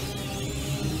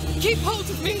 Keep hold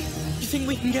of me. You think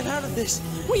we can get out of this?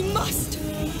 We must.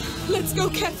 Let's go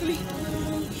carefully.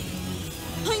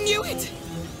 I knew it.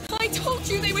 I told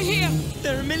you they were here.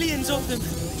 There are millions of them.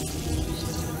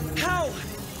 How?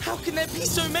 How can there be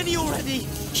so many already?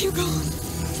 Hugo,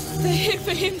 they're here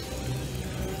for him.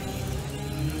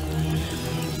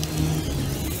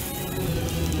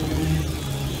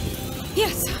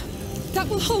 Yes, that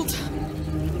will hold.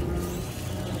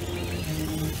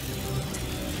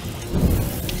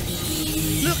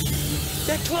 Look,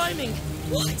 they're climbing.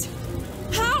 What?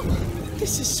 How?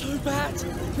 This is so bad.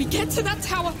 We get to that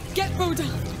tower, get Boda,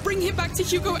 bring him back to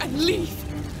Hugo and leave.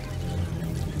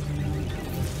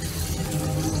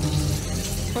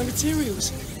 My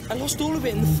materials. I lost all of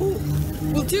it in the fall.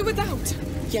 We'll do without.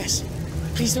 Yes.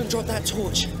 Please don't drop that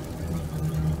torch.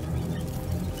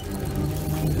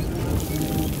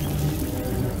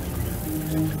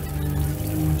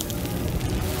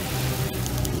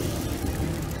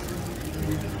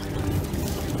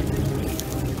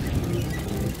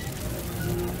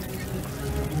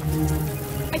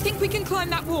 I think we can climb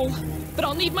that wall, but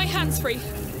I'll need my hands free.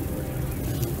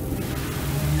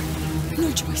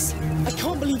 No choice. I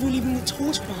can't believe we're leaving the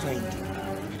torch behind.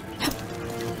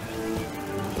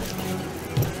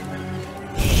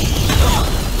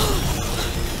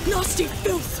 Nasty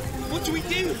filth! What do we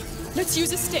do? Let's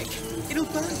use a stick. It'll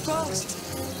burn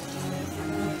fast.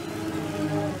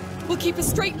 We'll keep a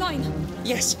straight line.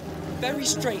 Yes, very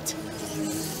straight.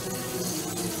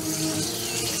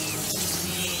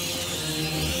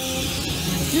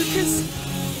 Lucas,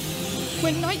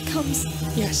 when night comes...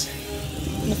 Yes,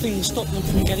 nothing will stop them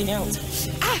from getting out.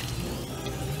 Ah!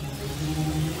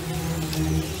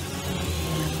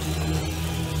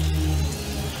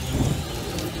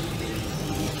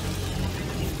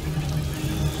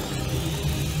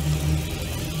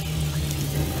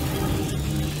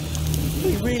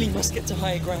 We really must get to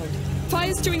higher ground.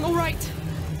 Fire's doing all right.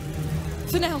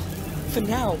 For now. For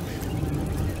now.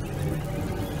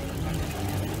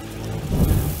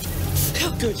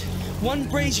 Good. One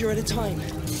brazier at a time.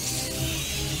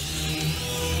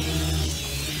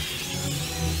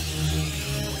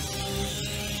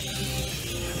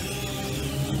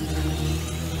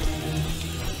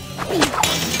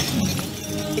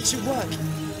 It should work.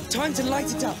 Time to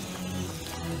light it up.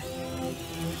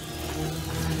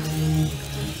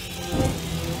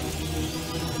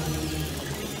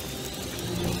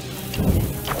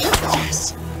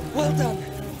 Yes! Well done!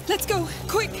 Let's go,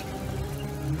 quick!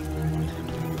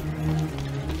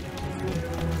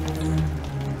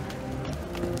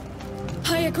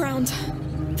 Higher ground.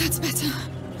 That's better.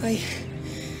 I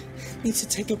need to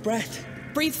take a breath.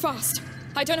 Breathe fast.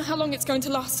 I don't know how long it's going to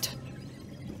last.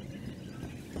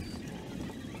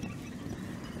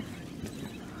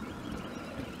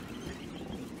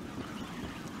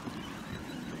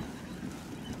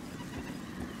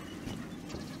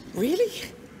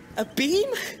 Really? A beam?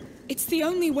 It's the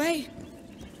only way.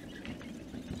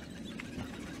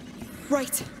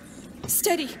 Right.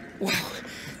 Steady. Wow.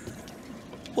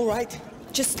 All right.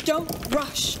 Just don't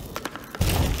rush.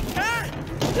 Ah!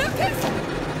 Lucas!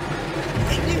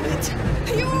 I knew it!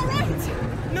 Are you all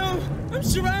right? No, I'm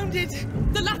surrounded.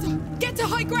 The ladder. Get to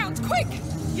high ground, quick!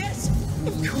 Yes,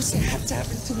 of course it had to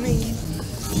happen to me.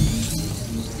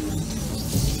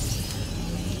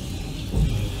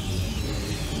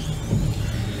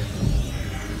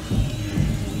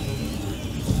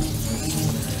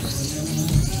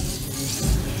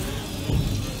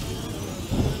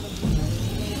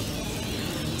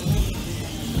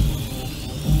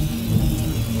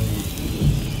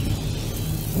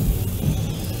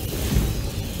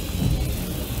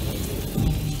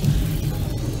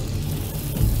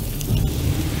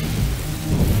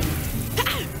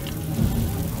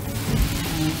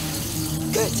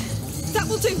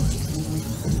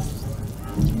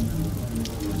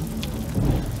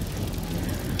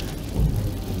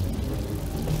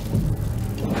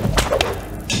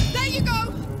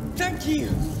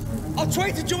 I'll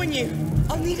try to join you.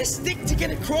 I'll need a stick to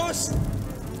get across.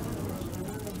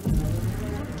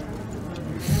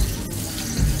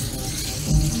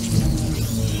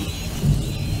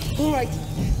 All right,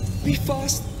 be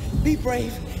fast, be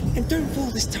brave, and don't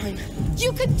fall this time.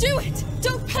 You can do it!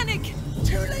 Don't panic!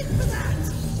 Too late for that!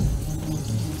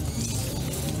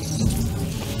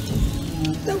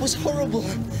 That was horrible.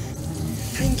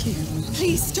 Thank you.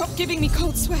 Please stop giving me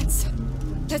cold sweats.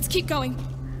 Let's keep going.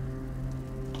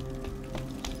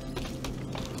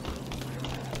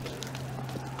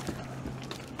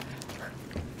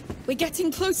 We're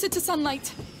getting closer to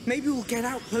sunlight. Maybe we'll get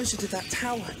out closer to that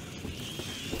tower.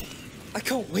 I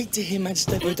can't wait to hear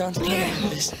Magister go down to plan out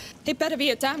this. It better be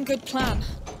a damn good plan.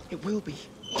 It will be.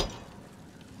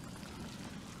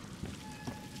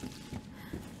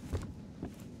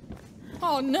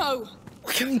 Oh no!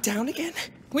 We're going down again?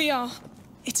 We are.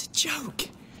 It's a joke.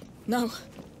 No.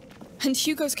 And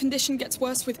Hugo's condition gets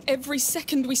worse with every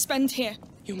second we spend here.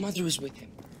 Your mother is with him.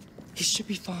 He should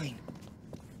be fine.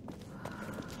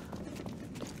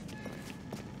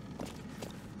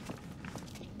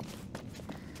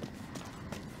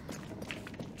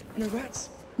 No rats?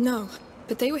 No,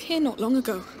 but they were here not long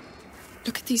ago.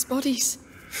 Look at these bodies.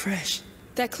 Fresh.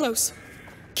 They're close.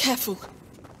 Careful.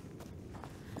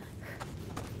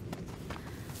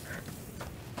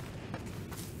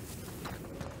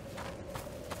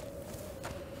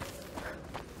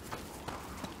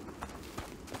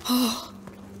 Oh,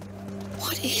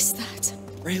 what is that?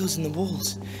 Rails in the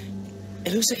walls.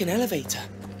 It looks like an elevator.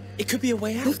 It could be a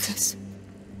way out. Lucas,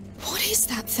 what is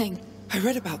that thing? I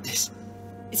read about this.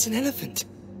 It's an elephant.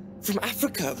 From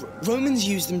Africa. Romans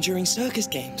used them during circus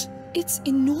games. It's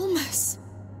enormous.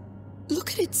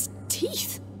 Look at its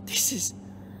teeth. This is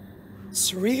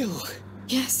surreal.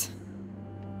 Yes.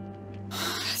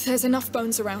 There's enough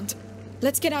bones around.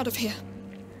 Let's get out of here.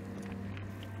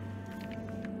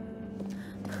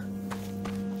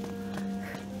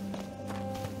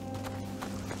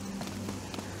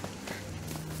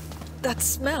 That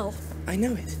smell. I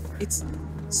know it. It's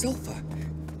sulfur.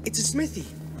 It's a smithy.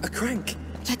 A crank.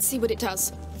 Let's see what it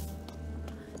does.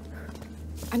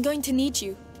 I'm going to need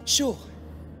you. Sure.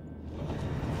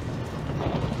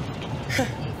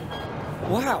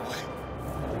 Wow.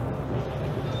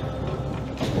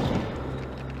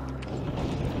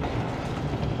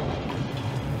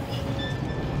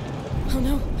 Oh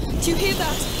no. Do you hear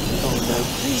that? Oh no,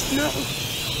 please no.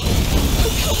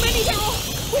 Look how many there are!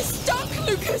 We're stuck,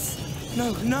 Lucas!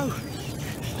 No, no.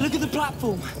 Look at the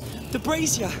platform. The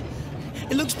brazier.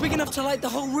 It looks big enough to light the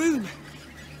whole room.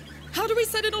 How do we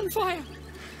set it on fire?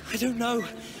 I don't know.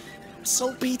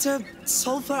 Saltpeter,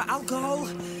 sulfur, alcohol,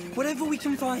 whatever we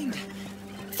can find.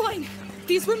 Fine.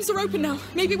 These rooms are open now.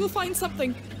 Maybe we'll find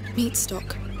something. Meat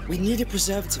stock. We need a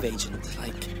preservative agent,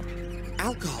 like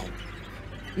alcohol.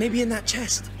 Maybe in that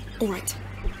chest. All right.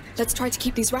 Let's try to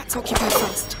keep these rats occupied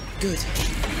first. Good.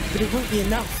 But it won't be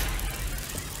enough.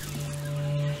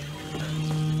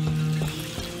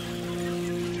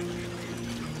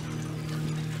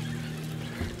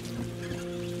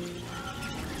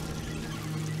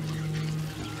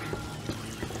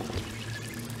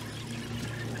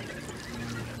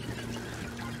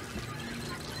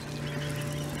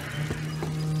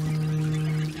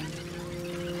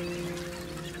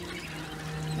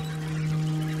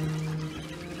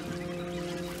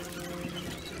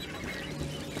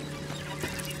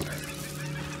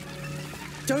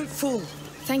 Don't fall.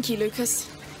 Thank you, Lucas.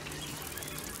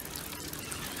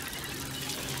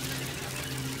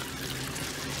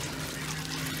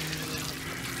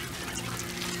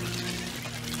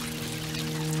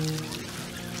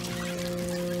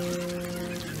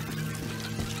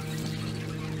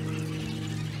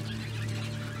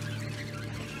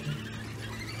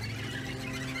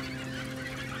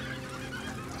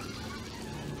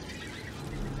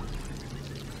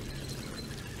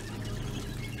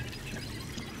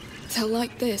 They'll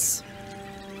like this.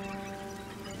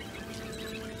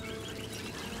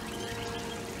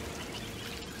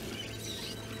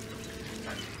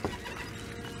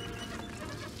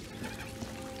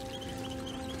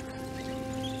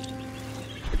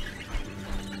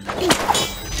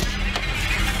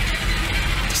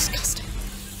 Disgusting.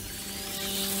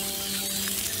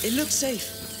 It looks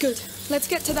safe. Good. Let's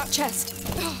get to that chest.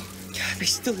 They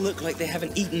still look like they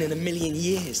haven't eaten in a million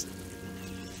years.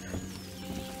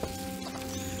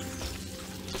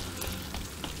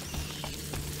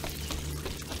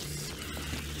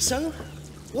 So,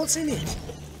 what's in it?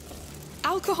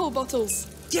 Alcohol bottles.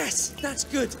 Yes, that's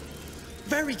good.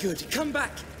 Very good. Come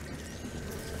back.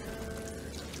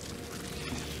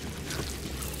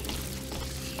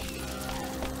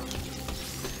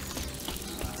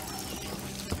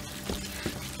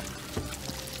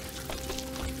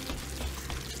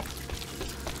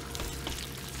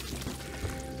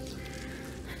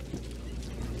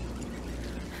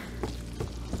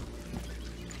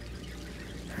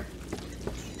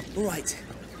 Right.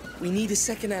 We need a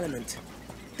second element.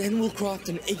 Then we'll craft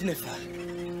an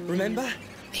ignifer. Remember?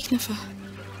 Ignifer.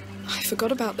 I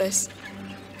forgot about this.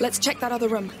 Let's check that other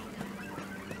room.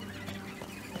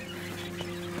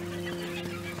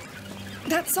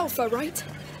 That's sulfur, right?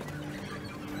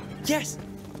 Yes.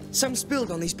 Some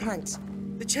spilled on these planks.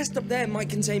 The chest up there might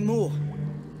contain more.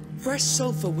 Fresh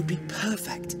sulfur would be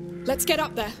perfect. Let's get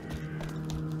up there.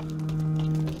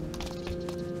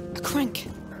 A crank.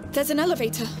 There's an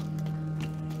elevator.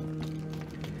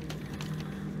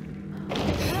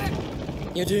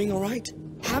 You're doing all right?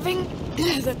 Having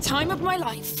the time of my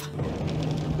life.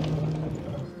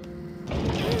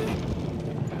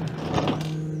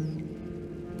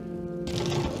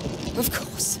 Of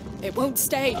course. It won't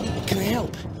stay. Can I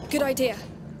help? Good idea.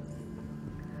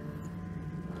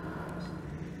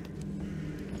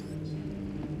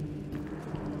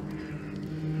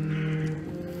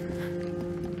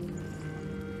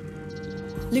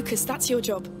 Lucas, that's your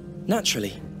job.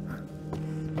 Naturally.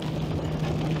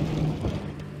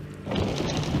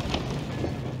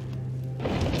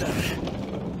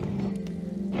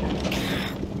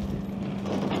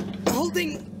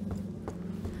 Holding.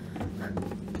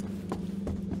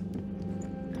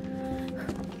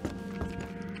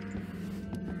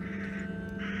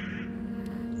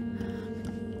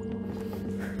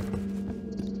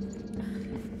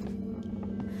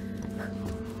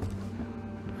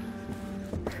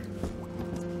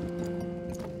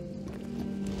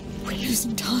 We're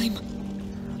losing time.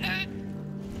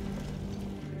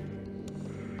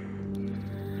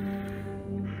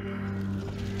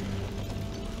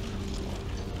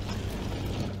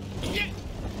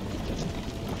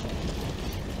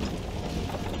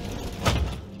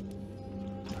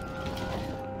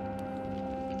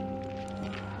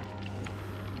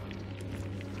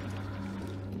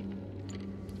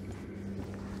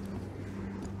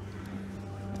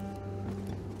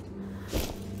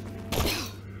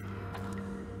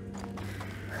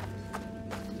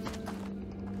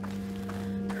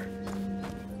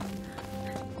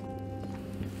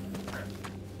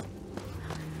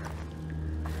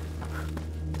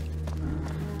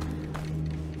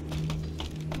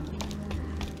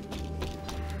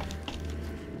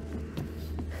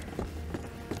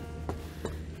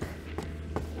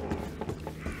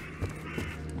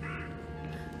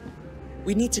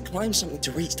 We need to climb something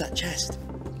to reach that chest.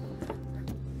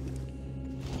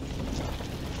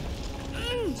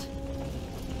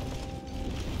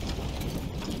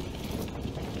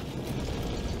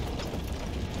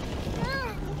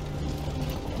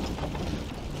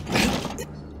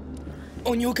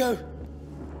 On your go.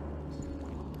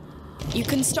 You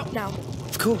can stop now.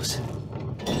 Of course.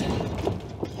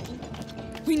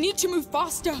 We need to move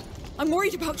faster. I'm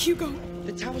worried about Hugo.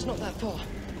 The tower's not that far.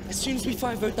 As soon as we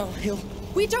 5-0 downhill.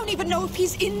 We don't even know if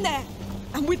he's in there.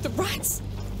 And with the rats.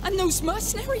 And those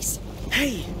mercenaries.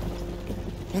 Hey!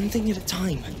 One thing at a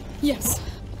time. Yes.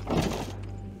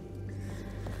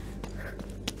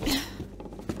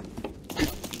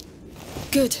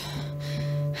 Good.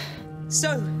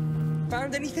 So,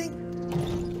 found anything?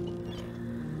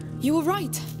 You were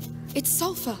right. It's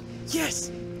sulfur.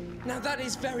 Yes! Now that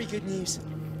is very good news.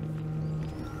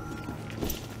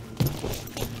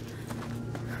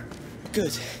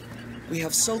 Good. We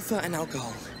have sulfur and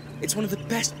alcohol. It's one of the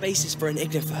best bases for an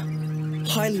ignifer.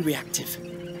 Highly reactive.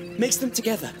 Mix them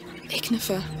together.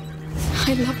 Ignifer.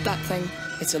 I love that thing.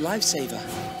 It's a lifesaver.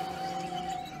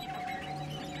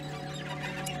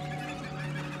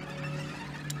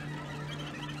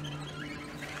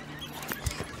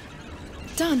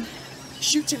 Done.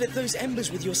 Shoot it at those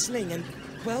embers with your sling and,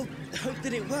 well, hope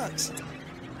that it works.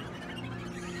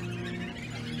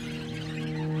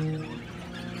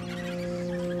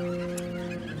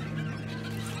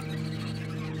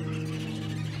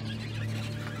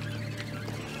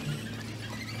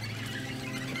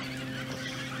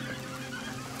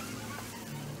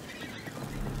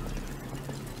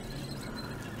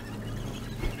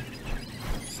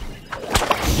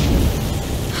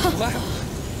 Wow.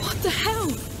 What the hell?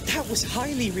 That was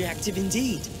highly reactive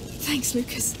indeed. Thanks,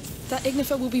 Lucas. That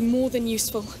ignifer will be more than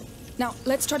useful. Now,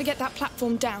 let's try to get that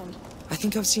platform down. I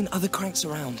think I've seen other cranks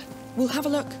around. We'll have a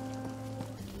look.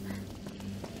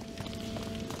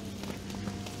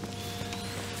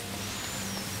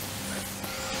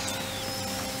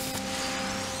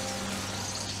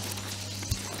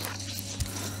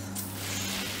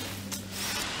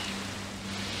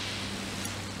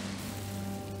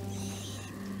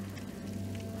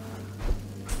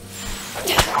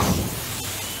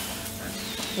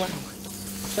 Wow,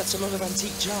 that's a lot of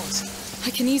antique jars.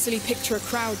 I can easily picture a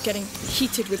crowd getting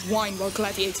heated with wine while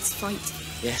gladiators fight.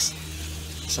 Yes,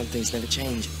 some things never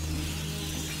change.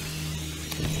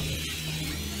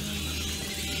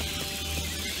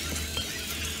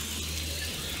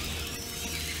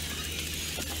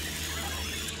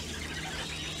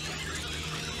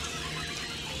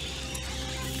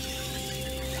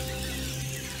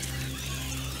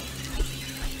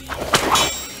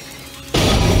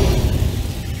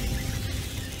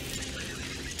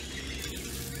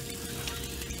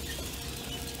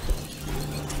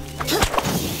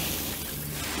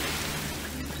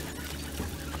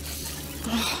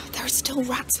 Still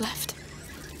rats left.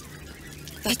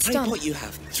 That's that done. What you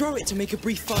have. Throw it to make a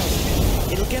brief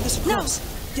fire. It'll get us across.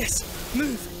 No. Yes,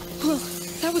 move. Well,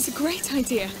 that was a great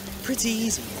idea. Pretty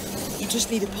easy. You just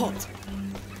need a pot.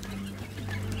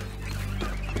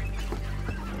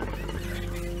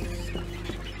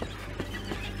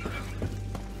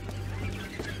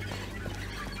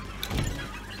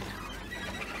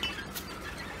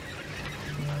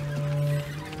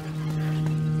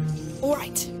 All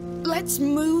right, let's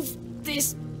move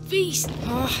this beast.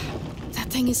 That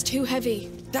thing is too heavy.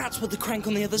 That's what the crank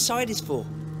on the other side is for.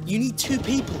 You need 2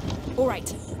 people. All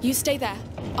right, you stay there.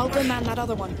 I'll go man that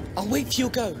other one. I'll wait for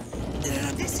your go.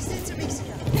 This is it,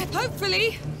 Amicia.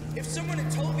 Hopefully. If someone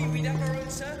had told me we'd have our own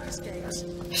circus games.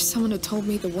 If someone had told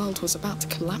me the world was about to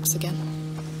collapse again.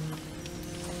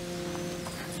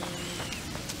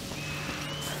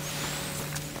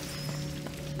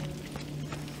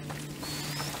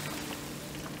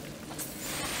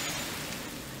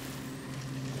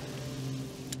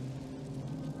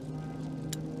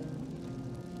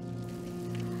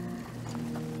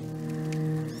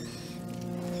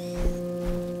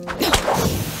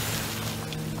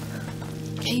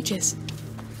 Cages.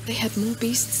 They had more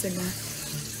beasts in there.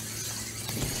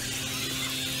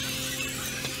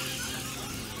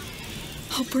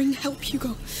 I'll bring help,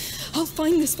 Hugo. I'll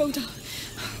find this photo.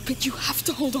 But you have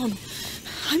to hold on.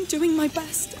 I'm doing my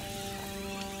best.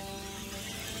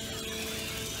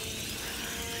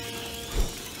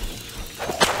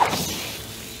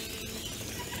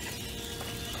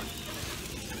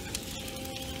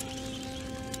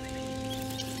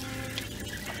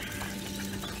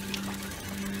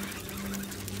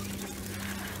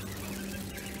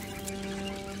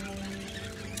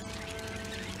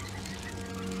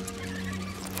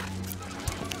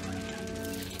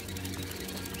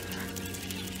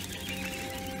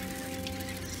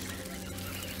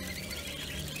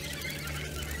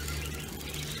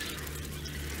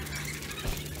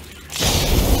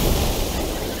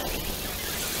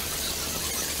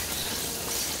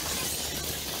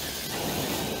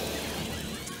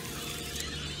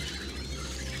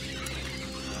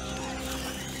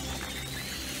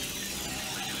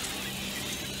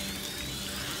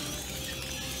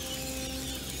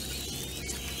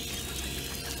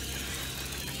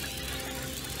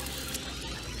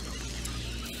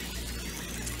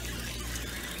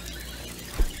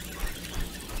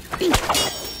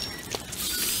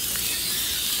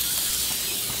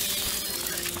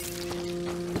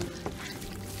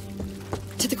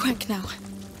 To the crank now.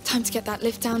 Time to get that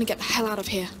lift down and get the hell out of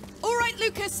here. All right,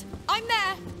 Lucas. I'm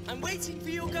there. I'm waiting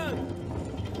for your go.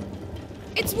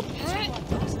 It's... What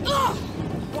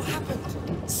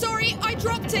happened? Sorry, I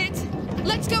dropped it.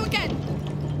 Let's go again.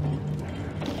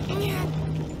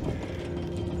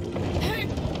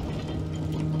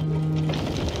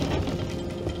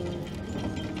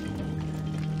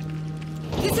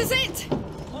 This is it!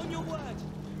 On your word.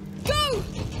 Go!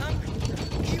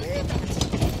 You hear that?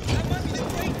 That might be the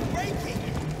brake braking.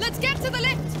 Let's get to the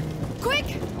lift! Quick!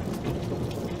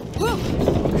 Whoa!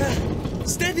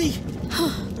 Steady!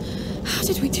 How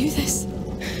did we do this?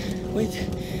 With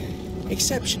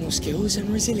exceptional skills and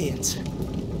resilience.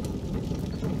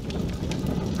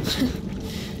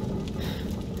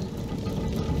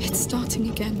 It's starting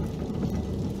again.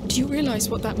 Do you realize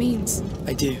what that means?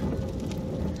 I do.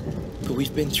 But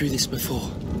we've been through this before.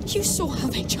 You saw how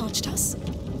they charged us?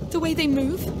 The way they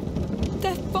move?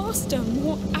 They're faster,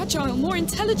 more agile, more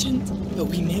intelligent. But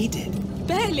we made it.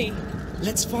 Barely.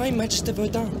 Let's find Magister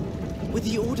Verdun. With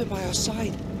the Order by our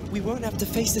side, we won't have to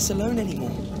face this alone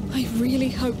anymore. I really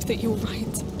hope that you're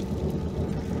right.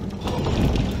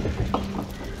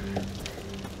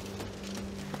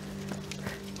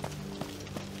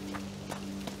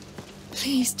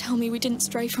 Please tell me we didn't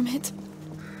stray from it.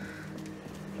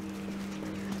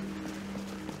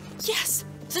 Yes!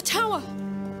 The tower!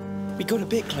 We got a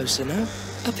bit closer now.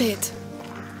 A bit.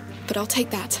 But I'll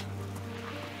take that.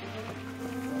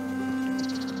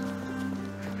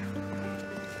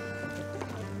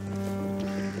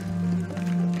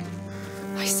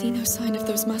 I see no sign of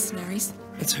those mercenaries.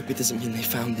 Let's hope it doesn't mean they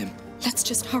found him. Let's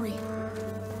just hurry.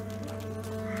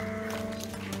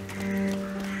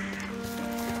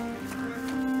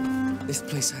 This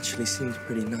place actually seems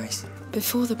pretty nice.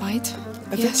 Before the bite,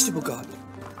 A yes. vegetable garden.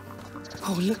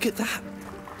 Oh, look at that.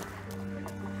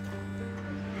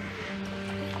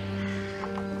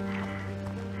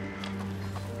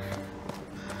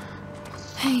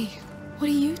 Hey, what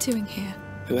are you doing here?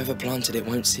 Whoever planted it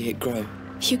won't see it grow.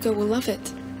 Hugo will love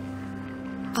it.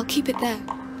 I'll keep it there.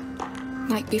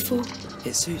 Like before.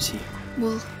 It suits you.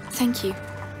 Well, thank you.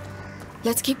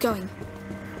 Let's keep going.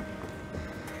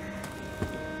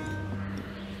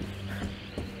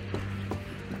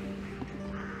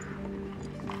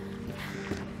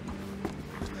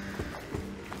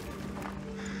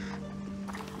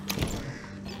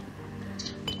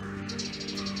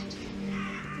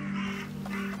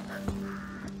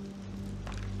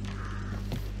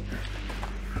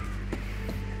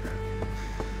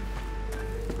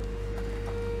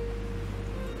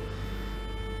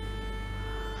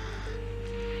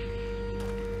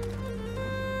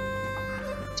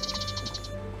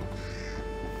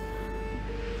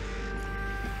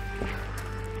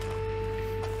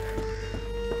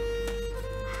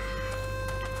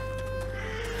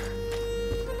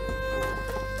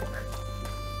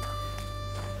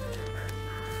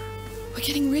 We're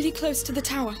getting really close to the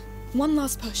tower. One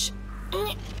last push.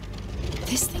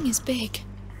 This thing is big.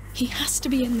 He has to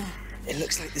be in there. It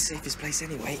looks like the safest place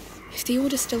anyway. If the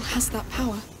Order still has that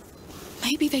power,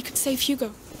 maybe they could save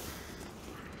Hugo.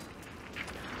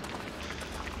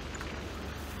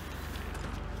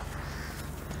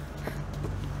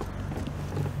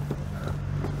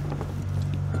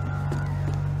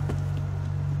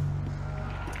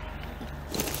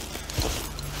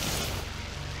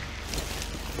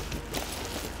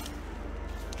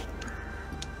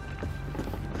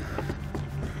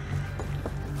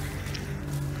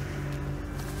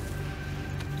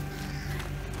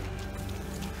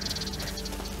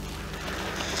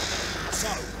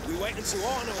 Until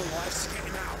Arno arrives to get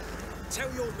him out.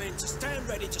 Tell your men to stand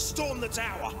ready to storm the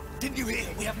tower. Didn't you hear?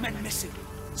 We have men missing.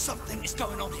 Something is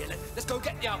going on here. Let's go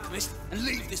get the alchemist and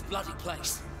leave this bloody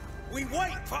place. We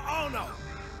wait for Arno.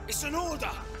 It's an order.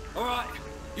 All right,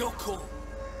 your call.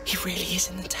 He really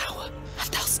is in the tower, and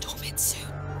they'll storm it soon.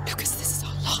 Lucas, this is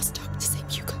our last hope to save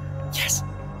Hugo. Yes,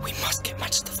 we must get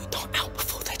Magister Verdun out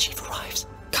before their chief arrives.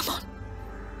 Come on.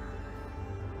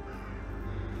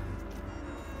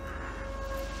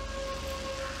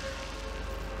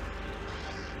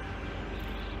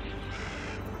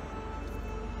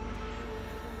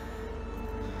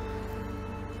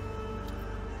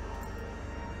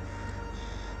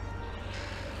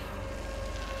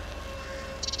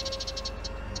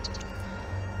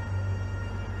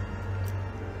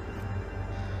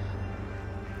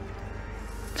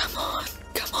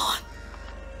 Come on.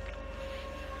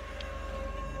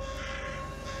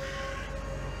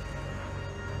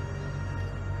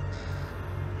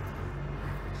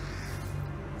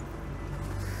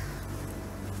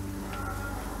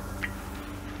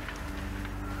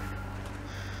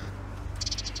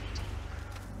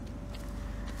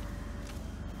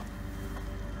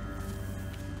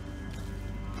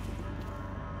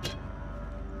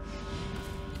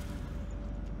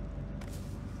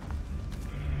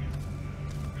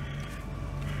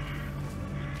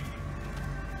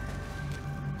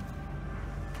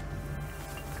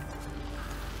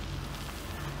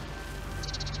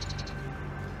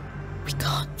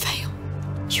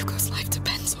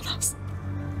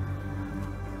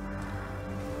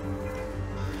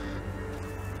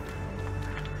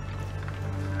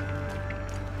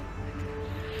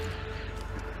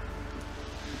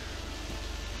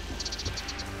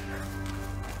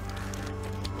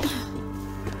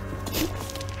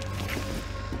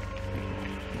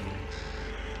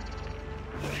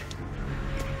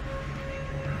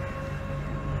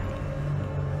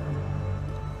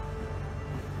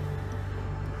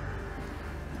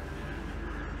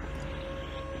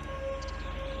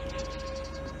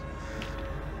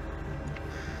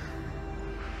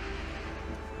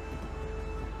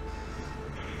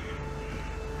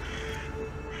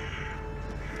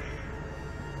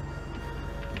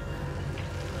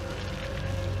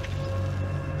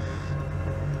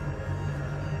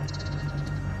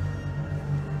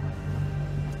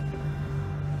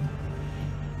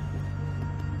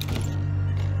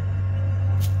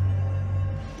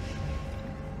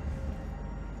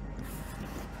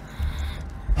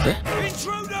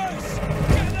 Intruders!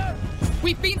 Get them!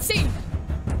 We've been seen!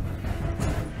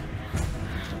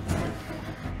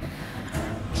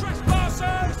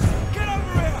 Trespassers! Get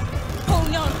over here! Oh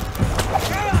no!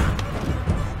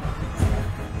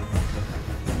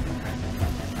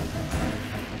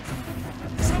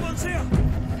 Someone's here!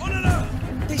 On alert!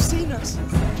 They've seen us!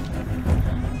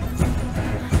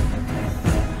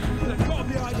 They've got to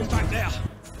be hiding back there!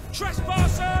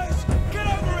 Trespassers! Get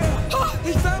over here!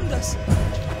 They found us!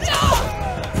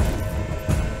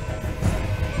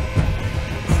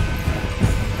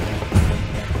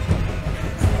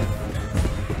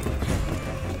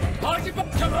 Hide it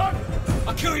back! Come on!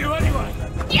 I'll kill you anyway!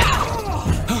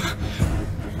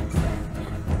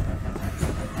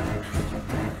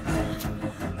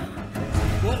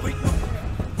 What we...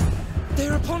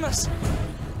 They're upon us!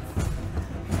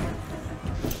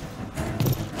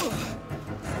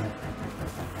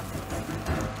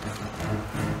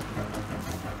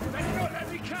 Better not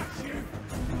let me catch you!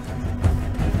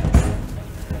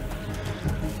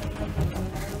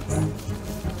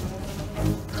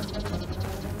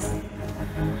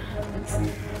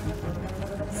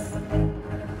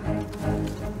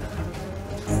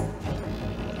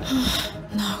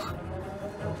 No.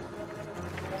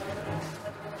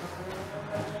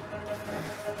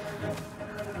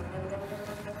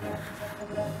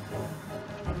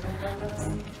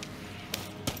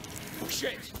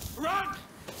 Shit! Run!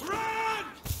 Run!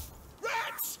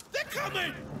 Rats! They're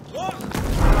coming! What?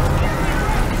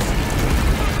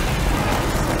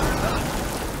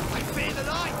 I fear the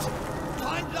light!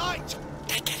 Find light!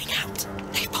 They're getting out.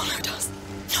 They followed us.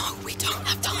 No, we don't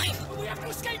have time. We have to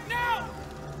escape now!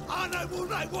 I know we'll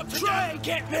know what to Try do! and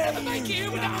get me! Never make it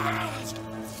here without rounds!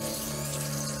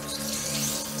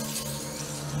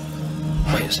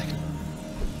 Wait a second.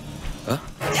 Huh?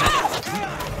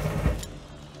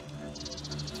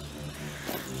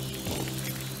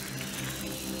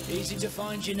 Easy to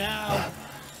find you now.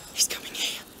 He's coming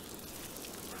here.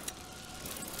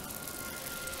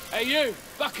 Hey you!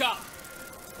 Back up!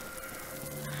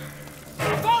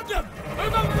 Found them!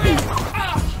 Move over here!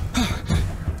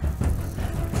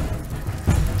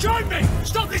 Join me!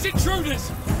 Stop these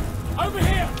intruders! Over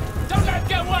here! Don't let them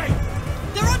get away!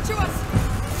 They're onto us!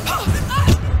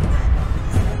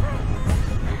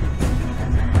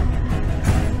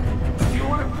 Do you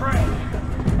want to pray?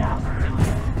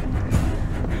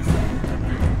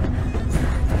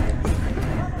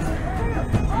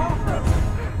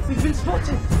 We've been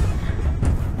spotted!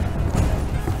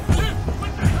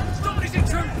 Stop these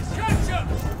intruders! Catch them!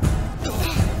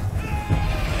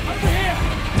 Over here!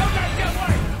 Don't let them get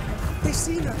away! They've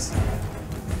seen us!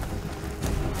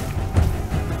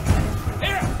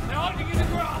 Here! They're hiding in the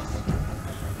grass!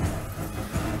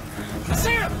 I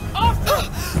see them! After!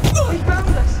 They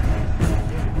found us!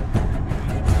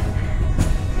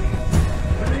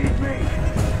 Believe me,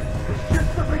 it's just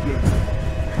the beginning.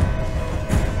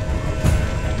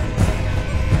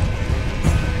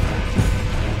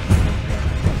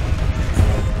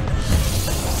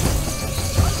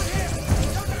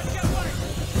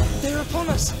 They're upon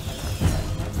us!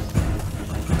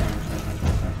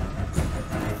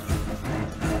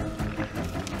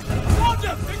 Found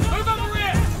them! Move over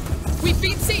here! We've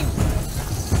been seen!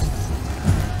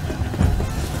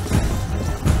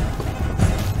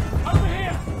 Over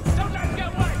here! Don't let them get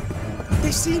away!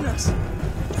 They've seen us!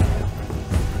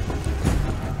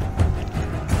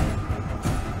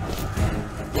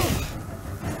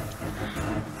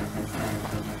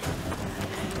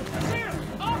 Here!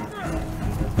 After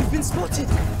them! We've been spotted!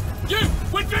 You!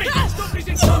 With me! Stop these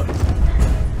intruders!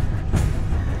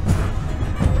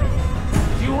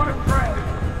 Do you want to pray?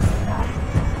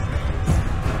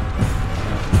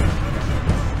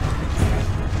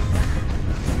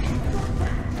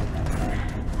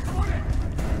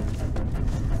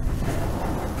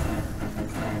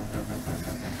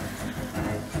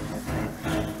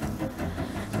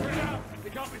 Spread out! They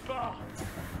can't be far!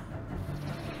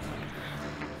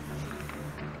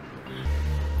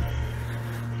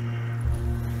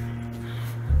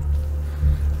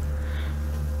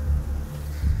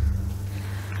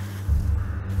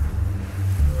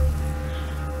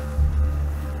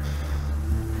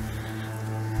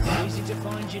 Easy to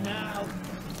find you now.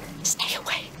 Stay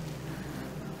away.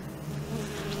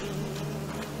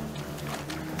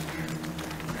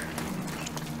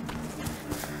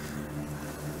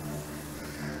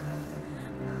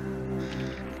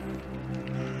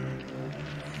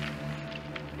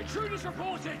 Intruders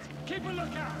reported! Keep a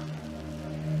lookout!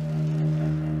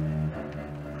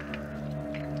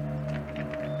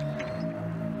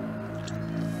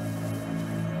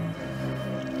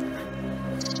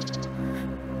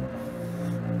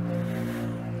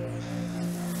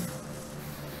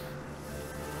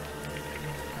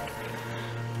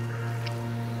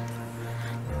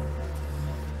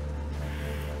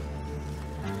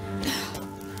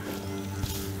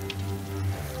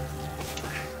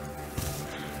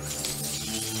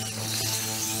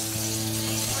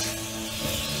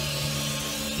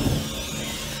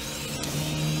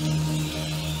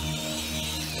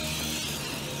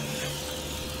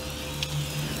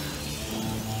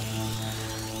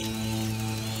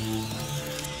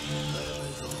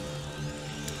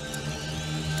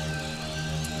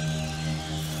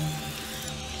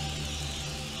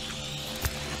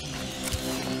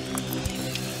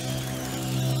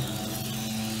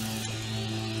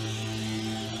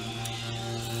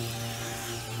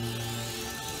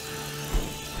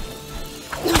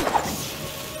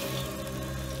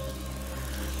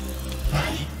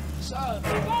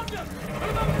 Found them!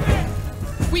 Move over there!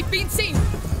 We've been seen!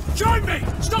 Join me!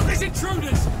 Stop these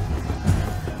intruders!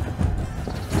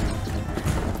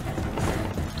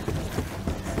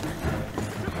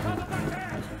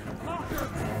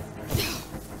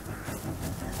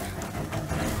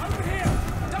 Over here!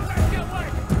 Don't let them get away!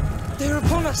 They're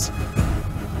upon us!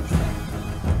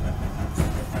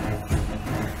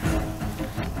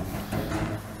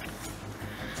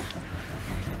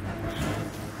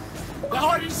 They're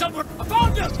hiding somewhere! I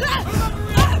found them!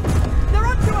 They're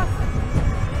onto us!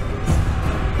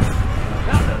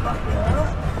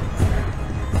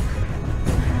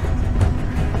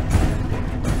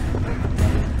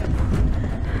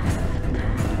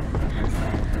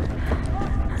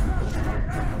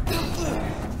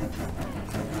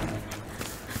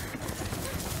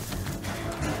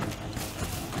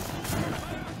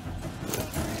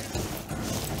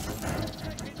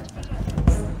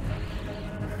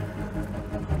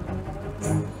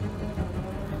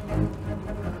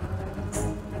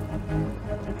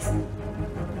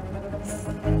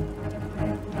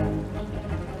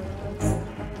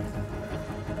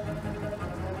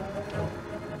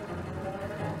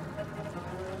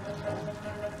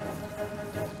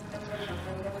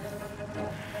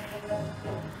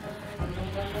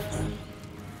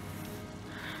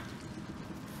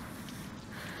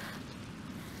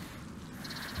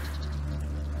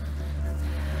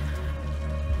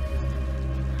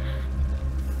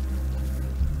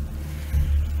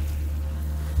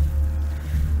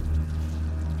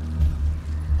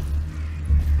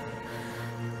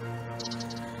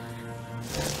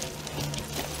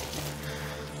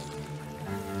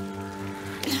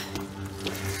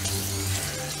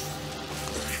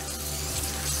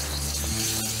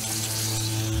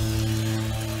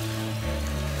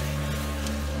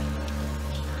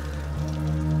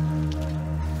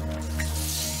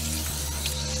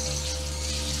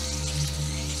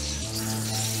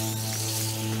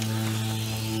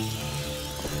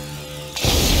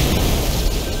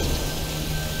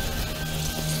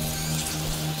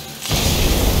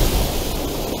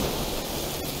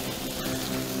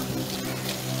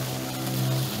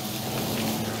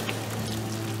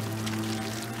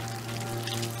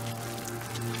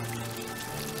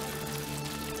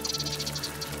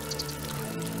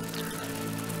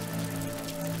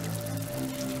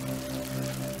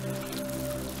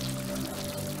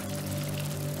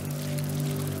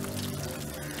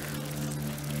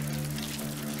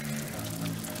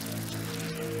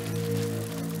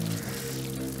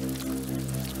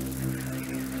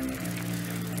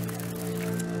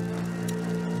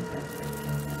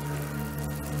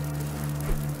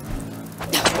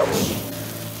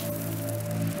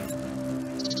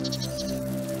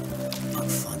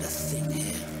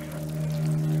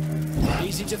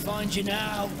 Easy to find you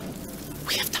now.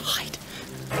 We have to hide.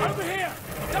 Over here!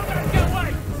 Don't let them get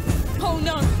away! Oh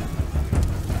no!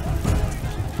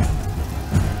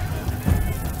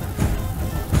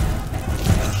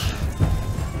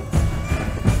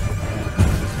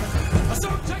 I saw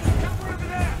him take the camera over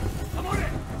there! I'm on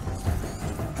it!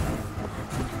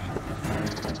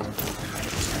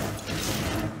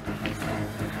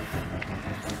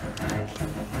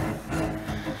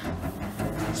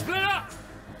 Split up!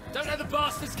 Don't let the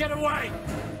bastards get away!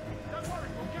 Don't worry,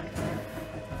 we'll get it.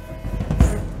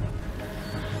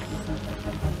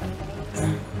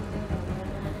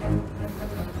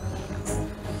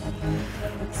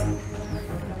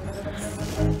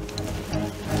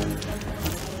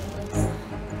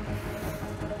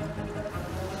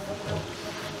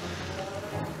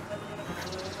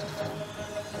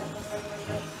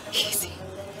 Easy.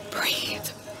 Breathe.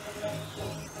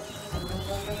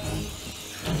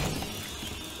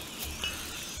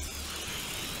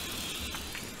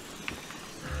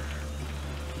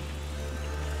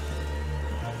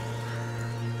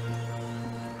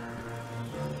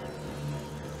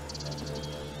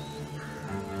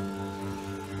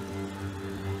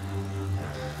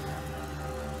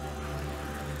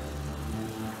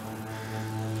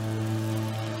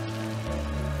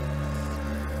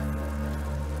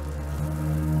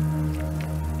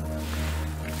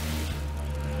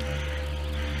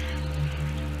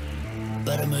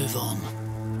 Better move on.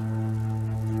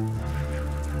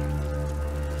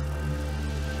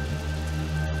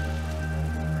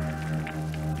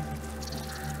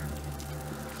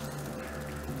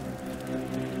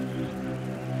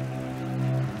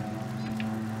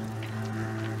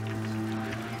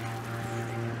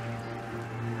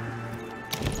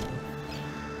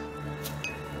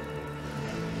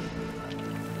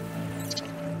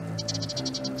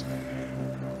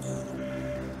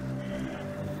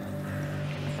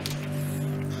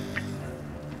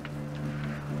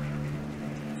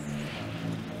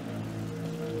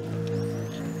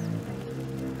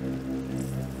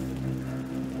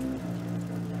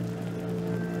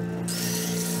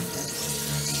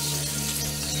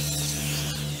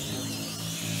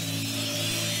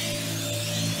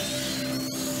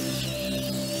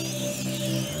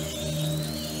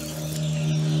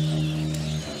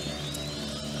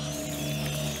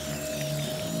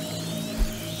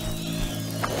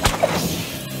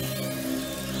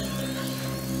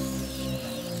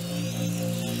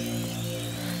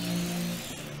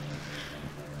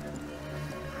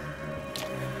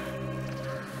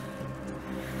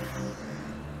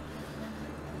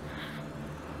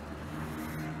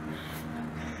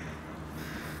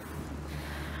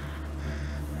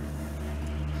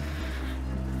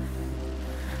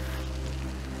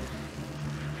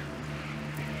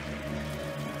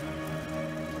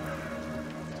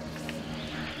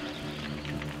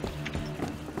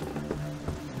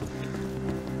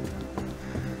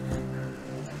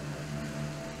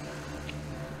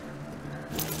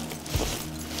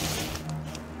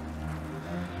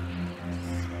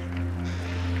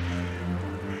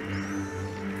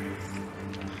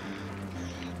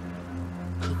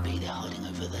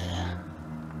 over there.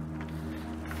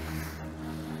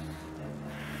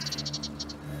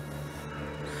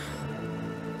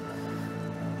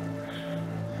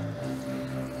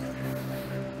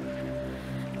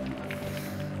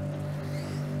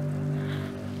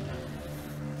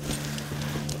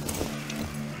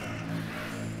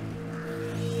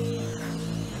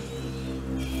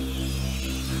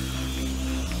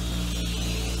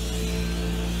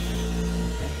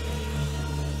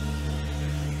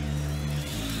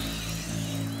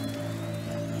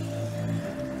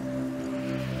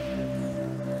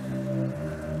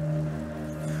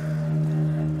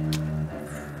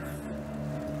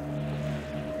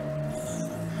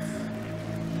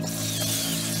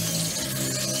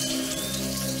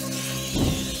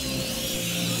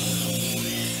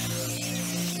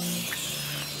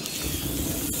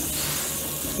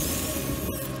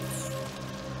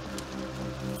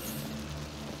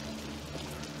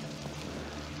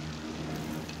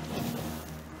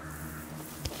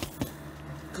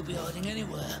 Could be hiding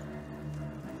anywhere.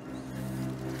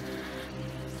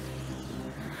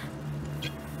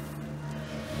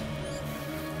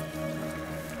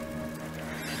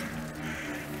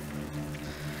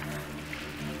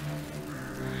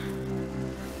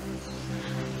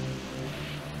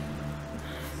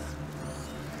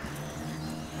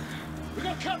 We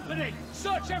got company!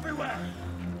 Search everywhere!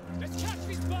 Let's catch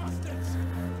these bastards!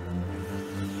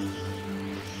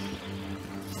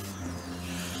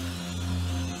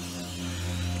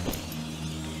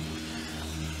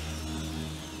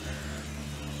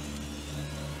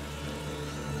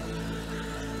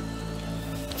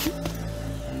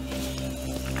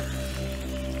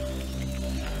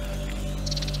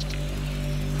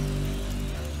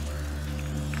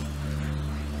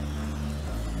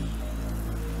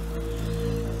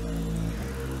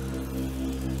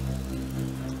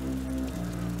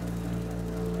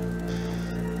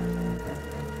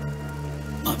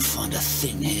 Might find a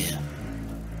thing here.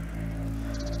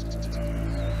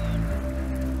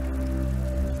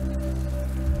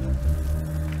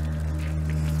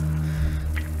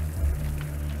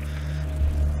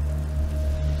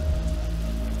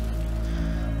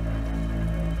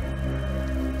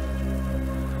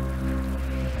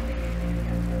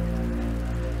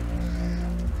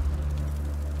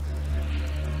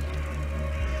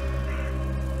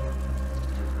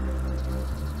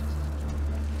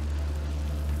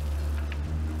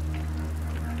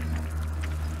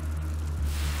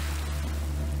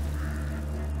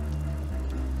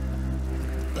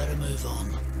 Better move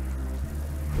on.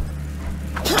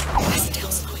 They're still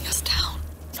slowing us down.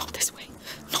 Not this way.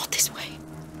 Not this way.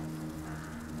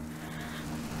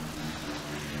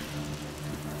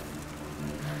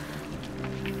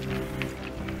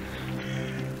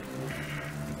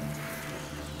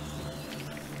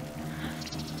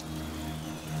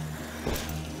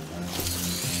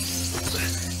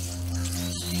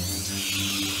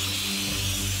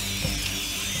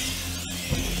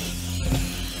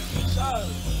 So,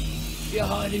 you're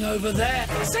hiding over there.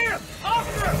 See him!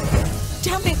 After him!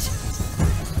 Damn it!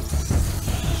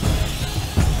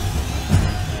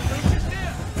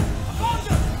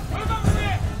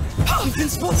 You've been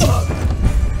spotted!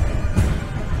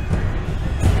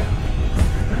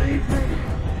 Believe me!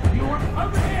 You are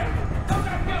over here! Don't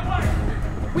let him get away!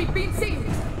 We've been seen!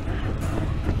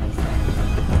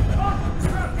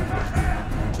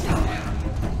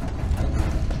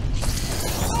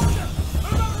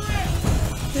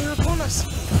 They're upon us!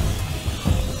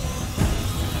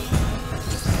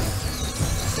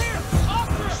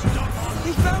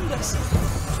 They found us!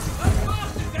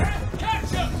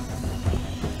 Catch him!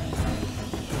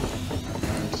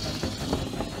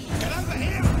 Get over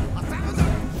here! I found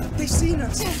them! They've seen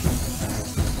us!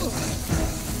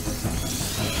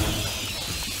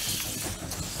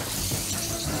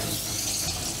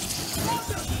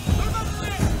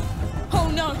 Oh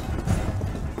no!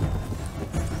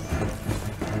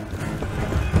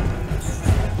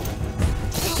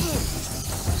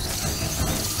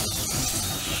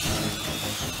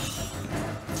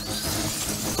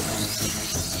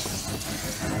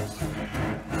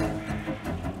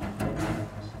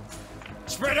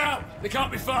 Spread out! They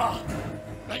can't be far!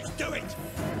 Let's do it!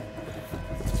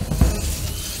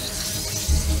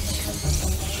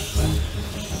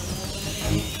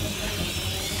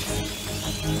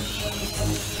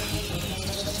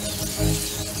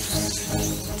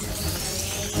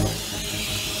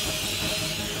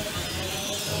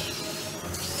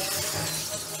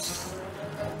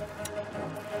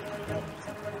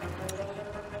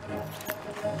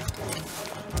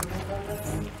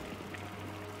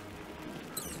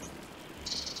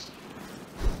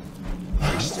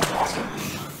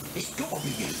 It's gotta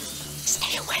be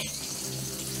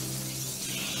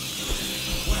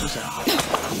bullseye.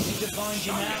 Easy to find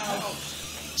you now.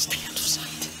 Stay out of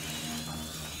sight.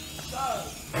 So,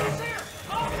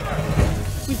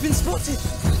 we've been spotted.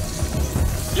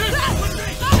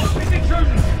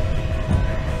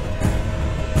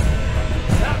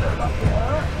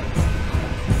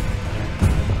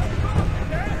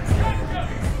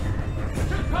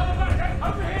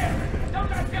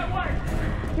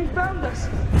 He found us!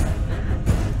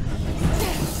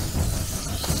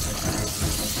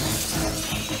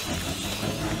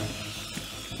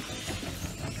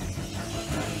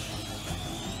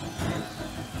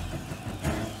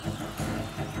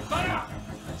 Fire!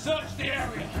 Search the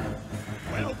area!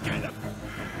 We'll get him!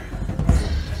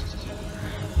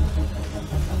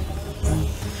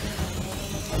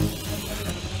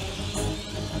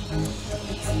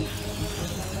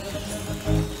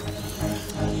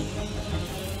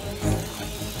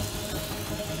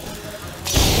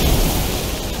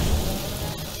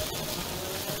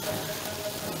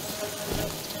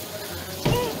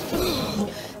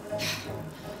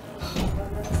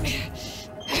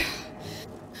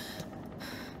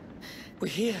 We're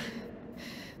here.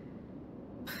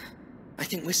 I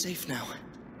think we're safe now.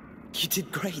 You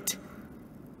did great.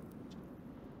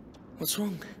 What's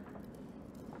wrong?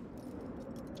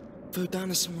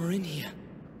 Vodana's somewhere in here.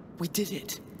 We did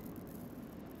it.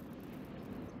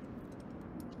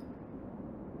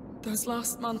 Those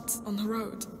last months on the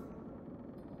road.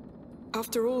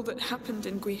 After all that happened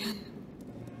in Guyenne,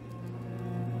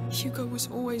 Hugo was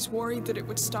always worried that it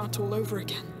would start all over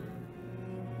again.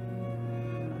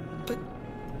 But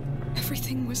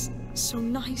everything was so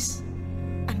nice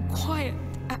and quiet,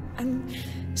 and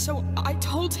so I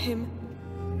told him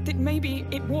that maybe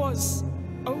it was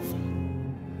over,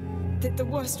 that the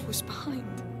worst was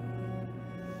behind.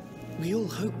 We all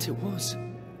hoped it was.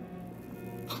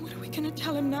 But what are we gonna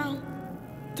tell him now?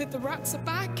 That the rats are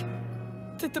back?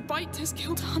 That the bite has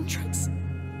killed hundreds?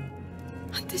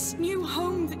 And this new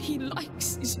home that he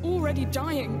likes is already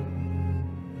dying?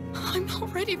 I'm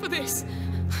not ready for this.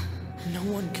 No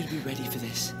one could be ready for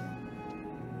this.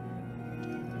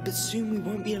 But soon we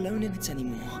won't be alone in it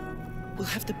anymore. We'll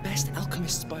have the best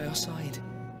alchemists by our side.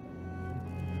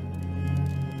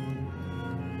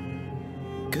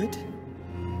 Good?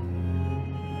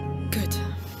 Good.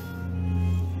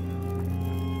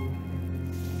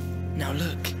 Now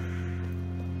look.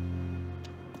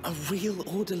 A real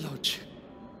order lodge.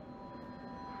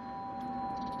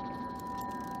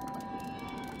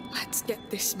 Let's get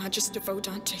this Magister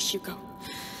Vaudin to Hugo.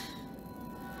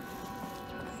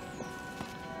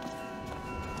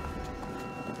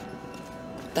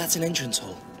 That's an entrance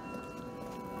hall.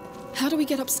 How do we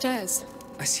get upstairs?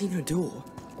 I see no door.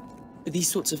 These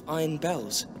sorts of iron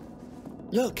bells.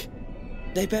 Look,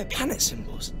 they bear planet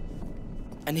symbols.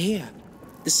 And here,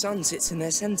 the sun sits in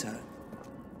their center.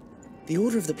 The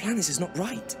order of the planets is not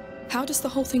right. How does the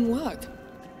whole thing work?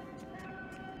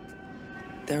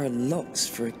 There are locks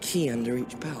for a key under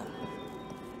each bell.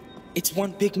 It's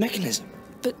one big mechanism.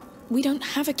 But we don't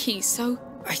have a key, so...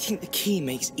 I think the key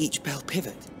makes each bell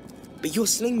pivot. But your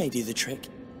sling may do the trick.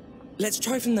 Let's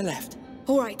try from the left.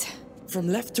 All right. From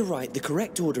left to right, the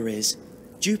correct order is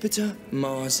Jupiter,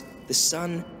 Mars, the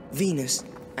Sun, Venus,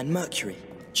 and Mercury.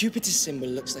 Jupiter's symbol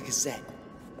looks like a Z,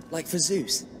 like for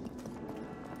Zeus.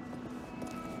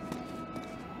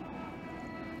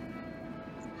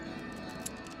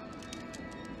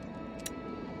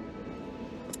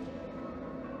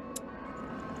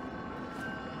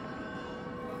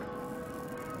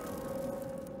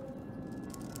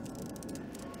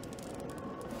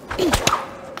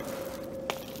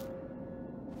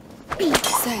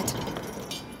 Zed.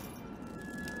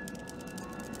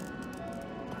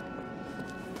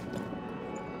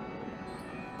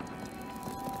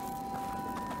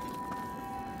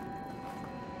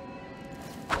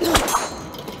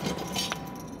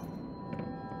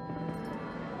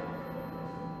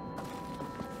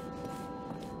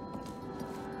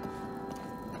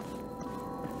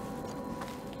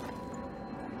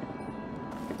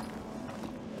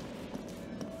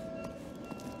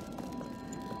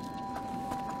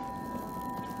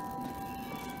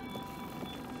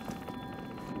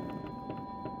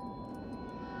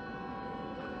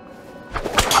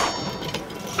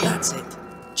 That's it.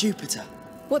 Jupiter.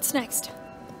 What's next?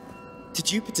 To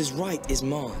Jupiter's right is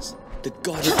Mars, the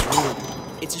god of war.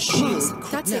 It's a shield.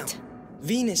 That's now, it.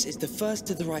 Venus is the first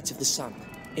to the right of the sun.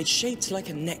 It's shaped like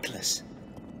a necklace.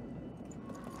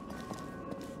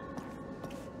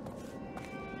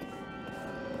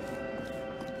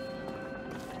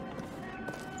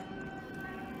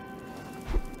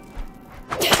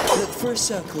 Look for a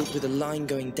circle with a line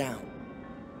going down.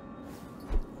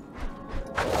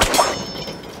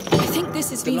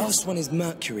 this is The Venus. last one is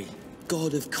Mercury,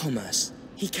 god of commerce.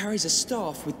 He carries a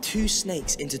staff with 2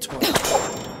 snakes intertwined.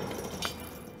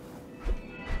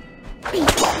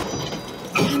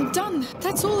 I'm done.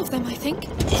 That's all of them, I think.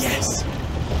 Yes!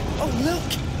 Oh,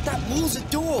 look! That wall's a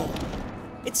door!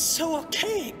 It's so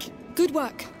archaic! Good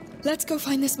work. Let's go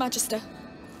find this Magister.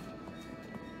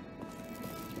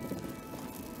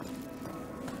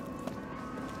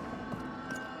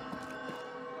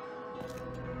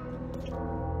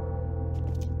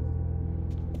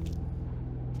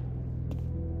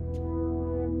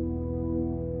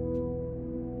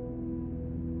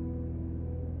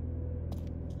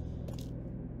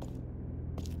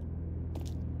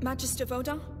 Magister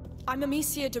Vaudin, I'm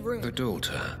Amicia de Rune. The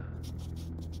daughter.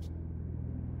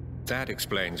 That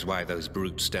explains why those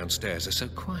brutes downstairs are so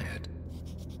quiet.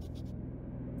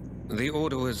 The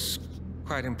Order was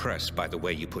quite impressed by the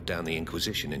way you put down the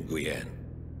Inquisition in Guyenne.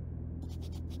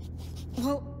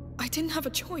 Well, I didn't have a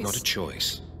choice. Not a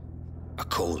choice. A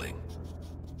calling.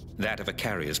 That of a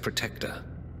carrier's protector.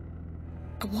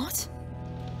 A what?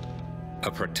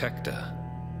 A protector.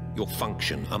 Your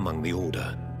function among the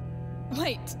Order.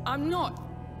 Wait, I'm not.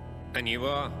 And you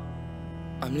are?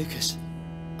 I'm Lucas.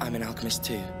 I'm an alchemist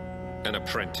too. An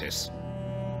apprentice.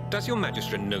 Does your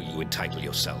Magister know you entitle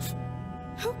yourself?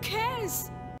 Who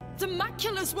cares? The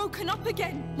macula's woken up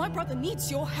again. My brother needs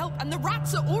your help, and the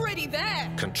rats are already there.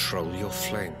 Control your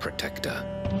flame, Protector.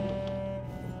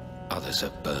 Others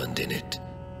are burned in it.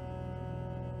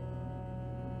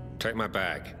 Take my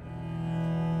bag.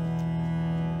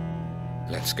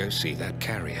 Let's go see that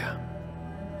carrier.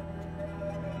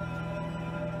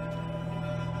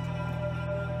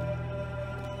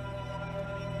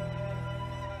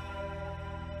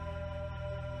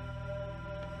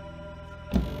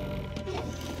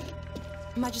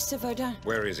 Magister Vaudin.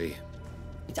 Where is he?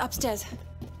 It's upstairs.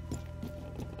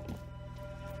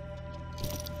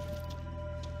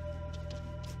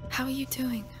 How are you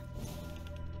doing?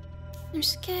 I'm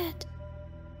scared.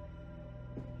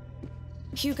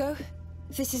 Hugo,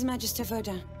 this is Magister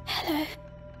Vaudin. Hello.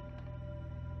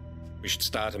 We should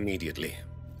start immediately.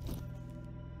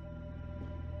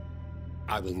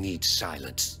 I will need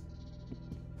silence.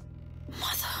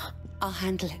 Mother. I'll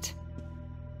handle it.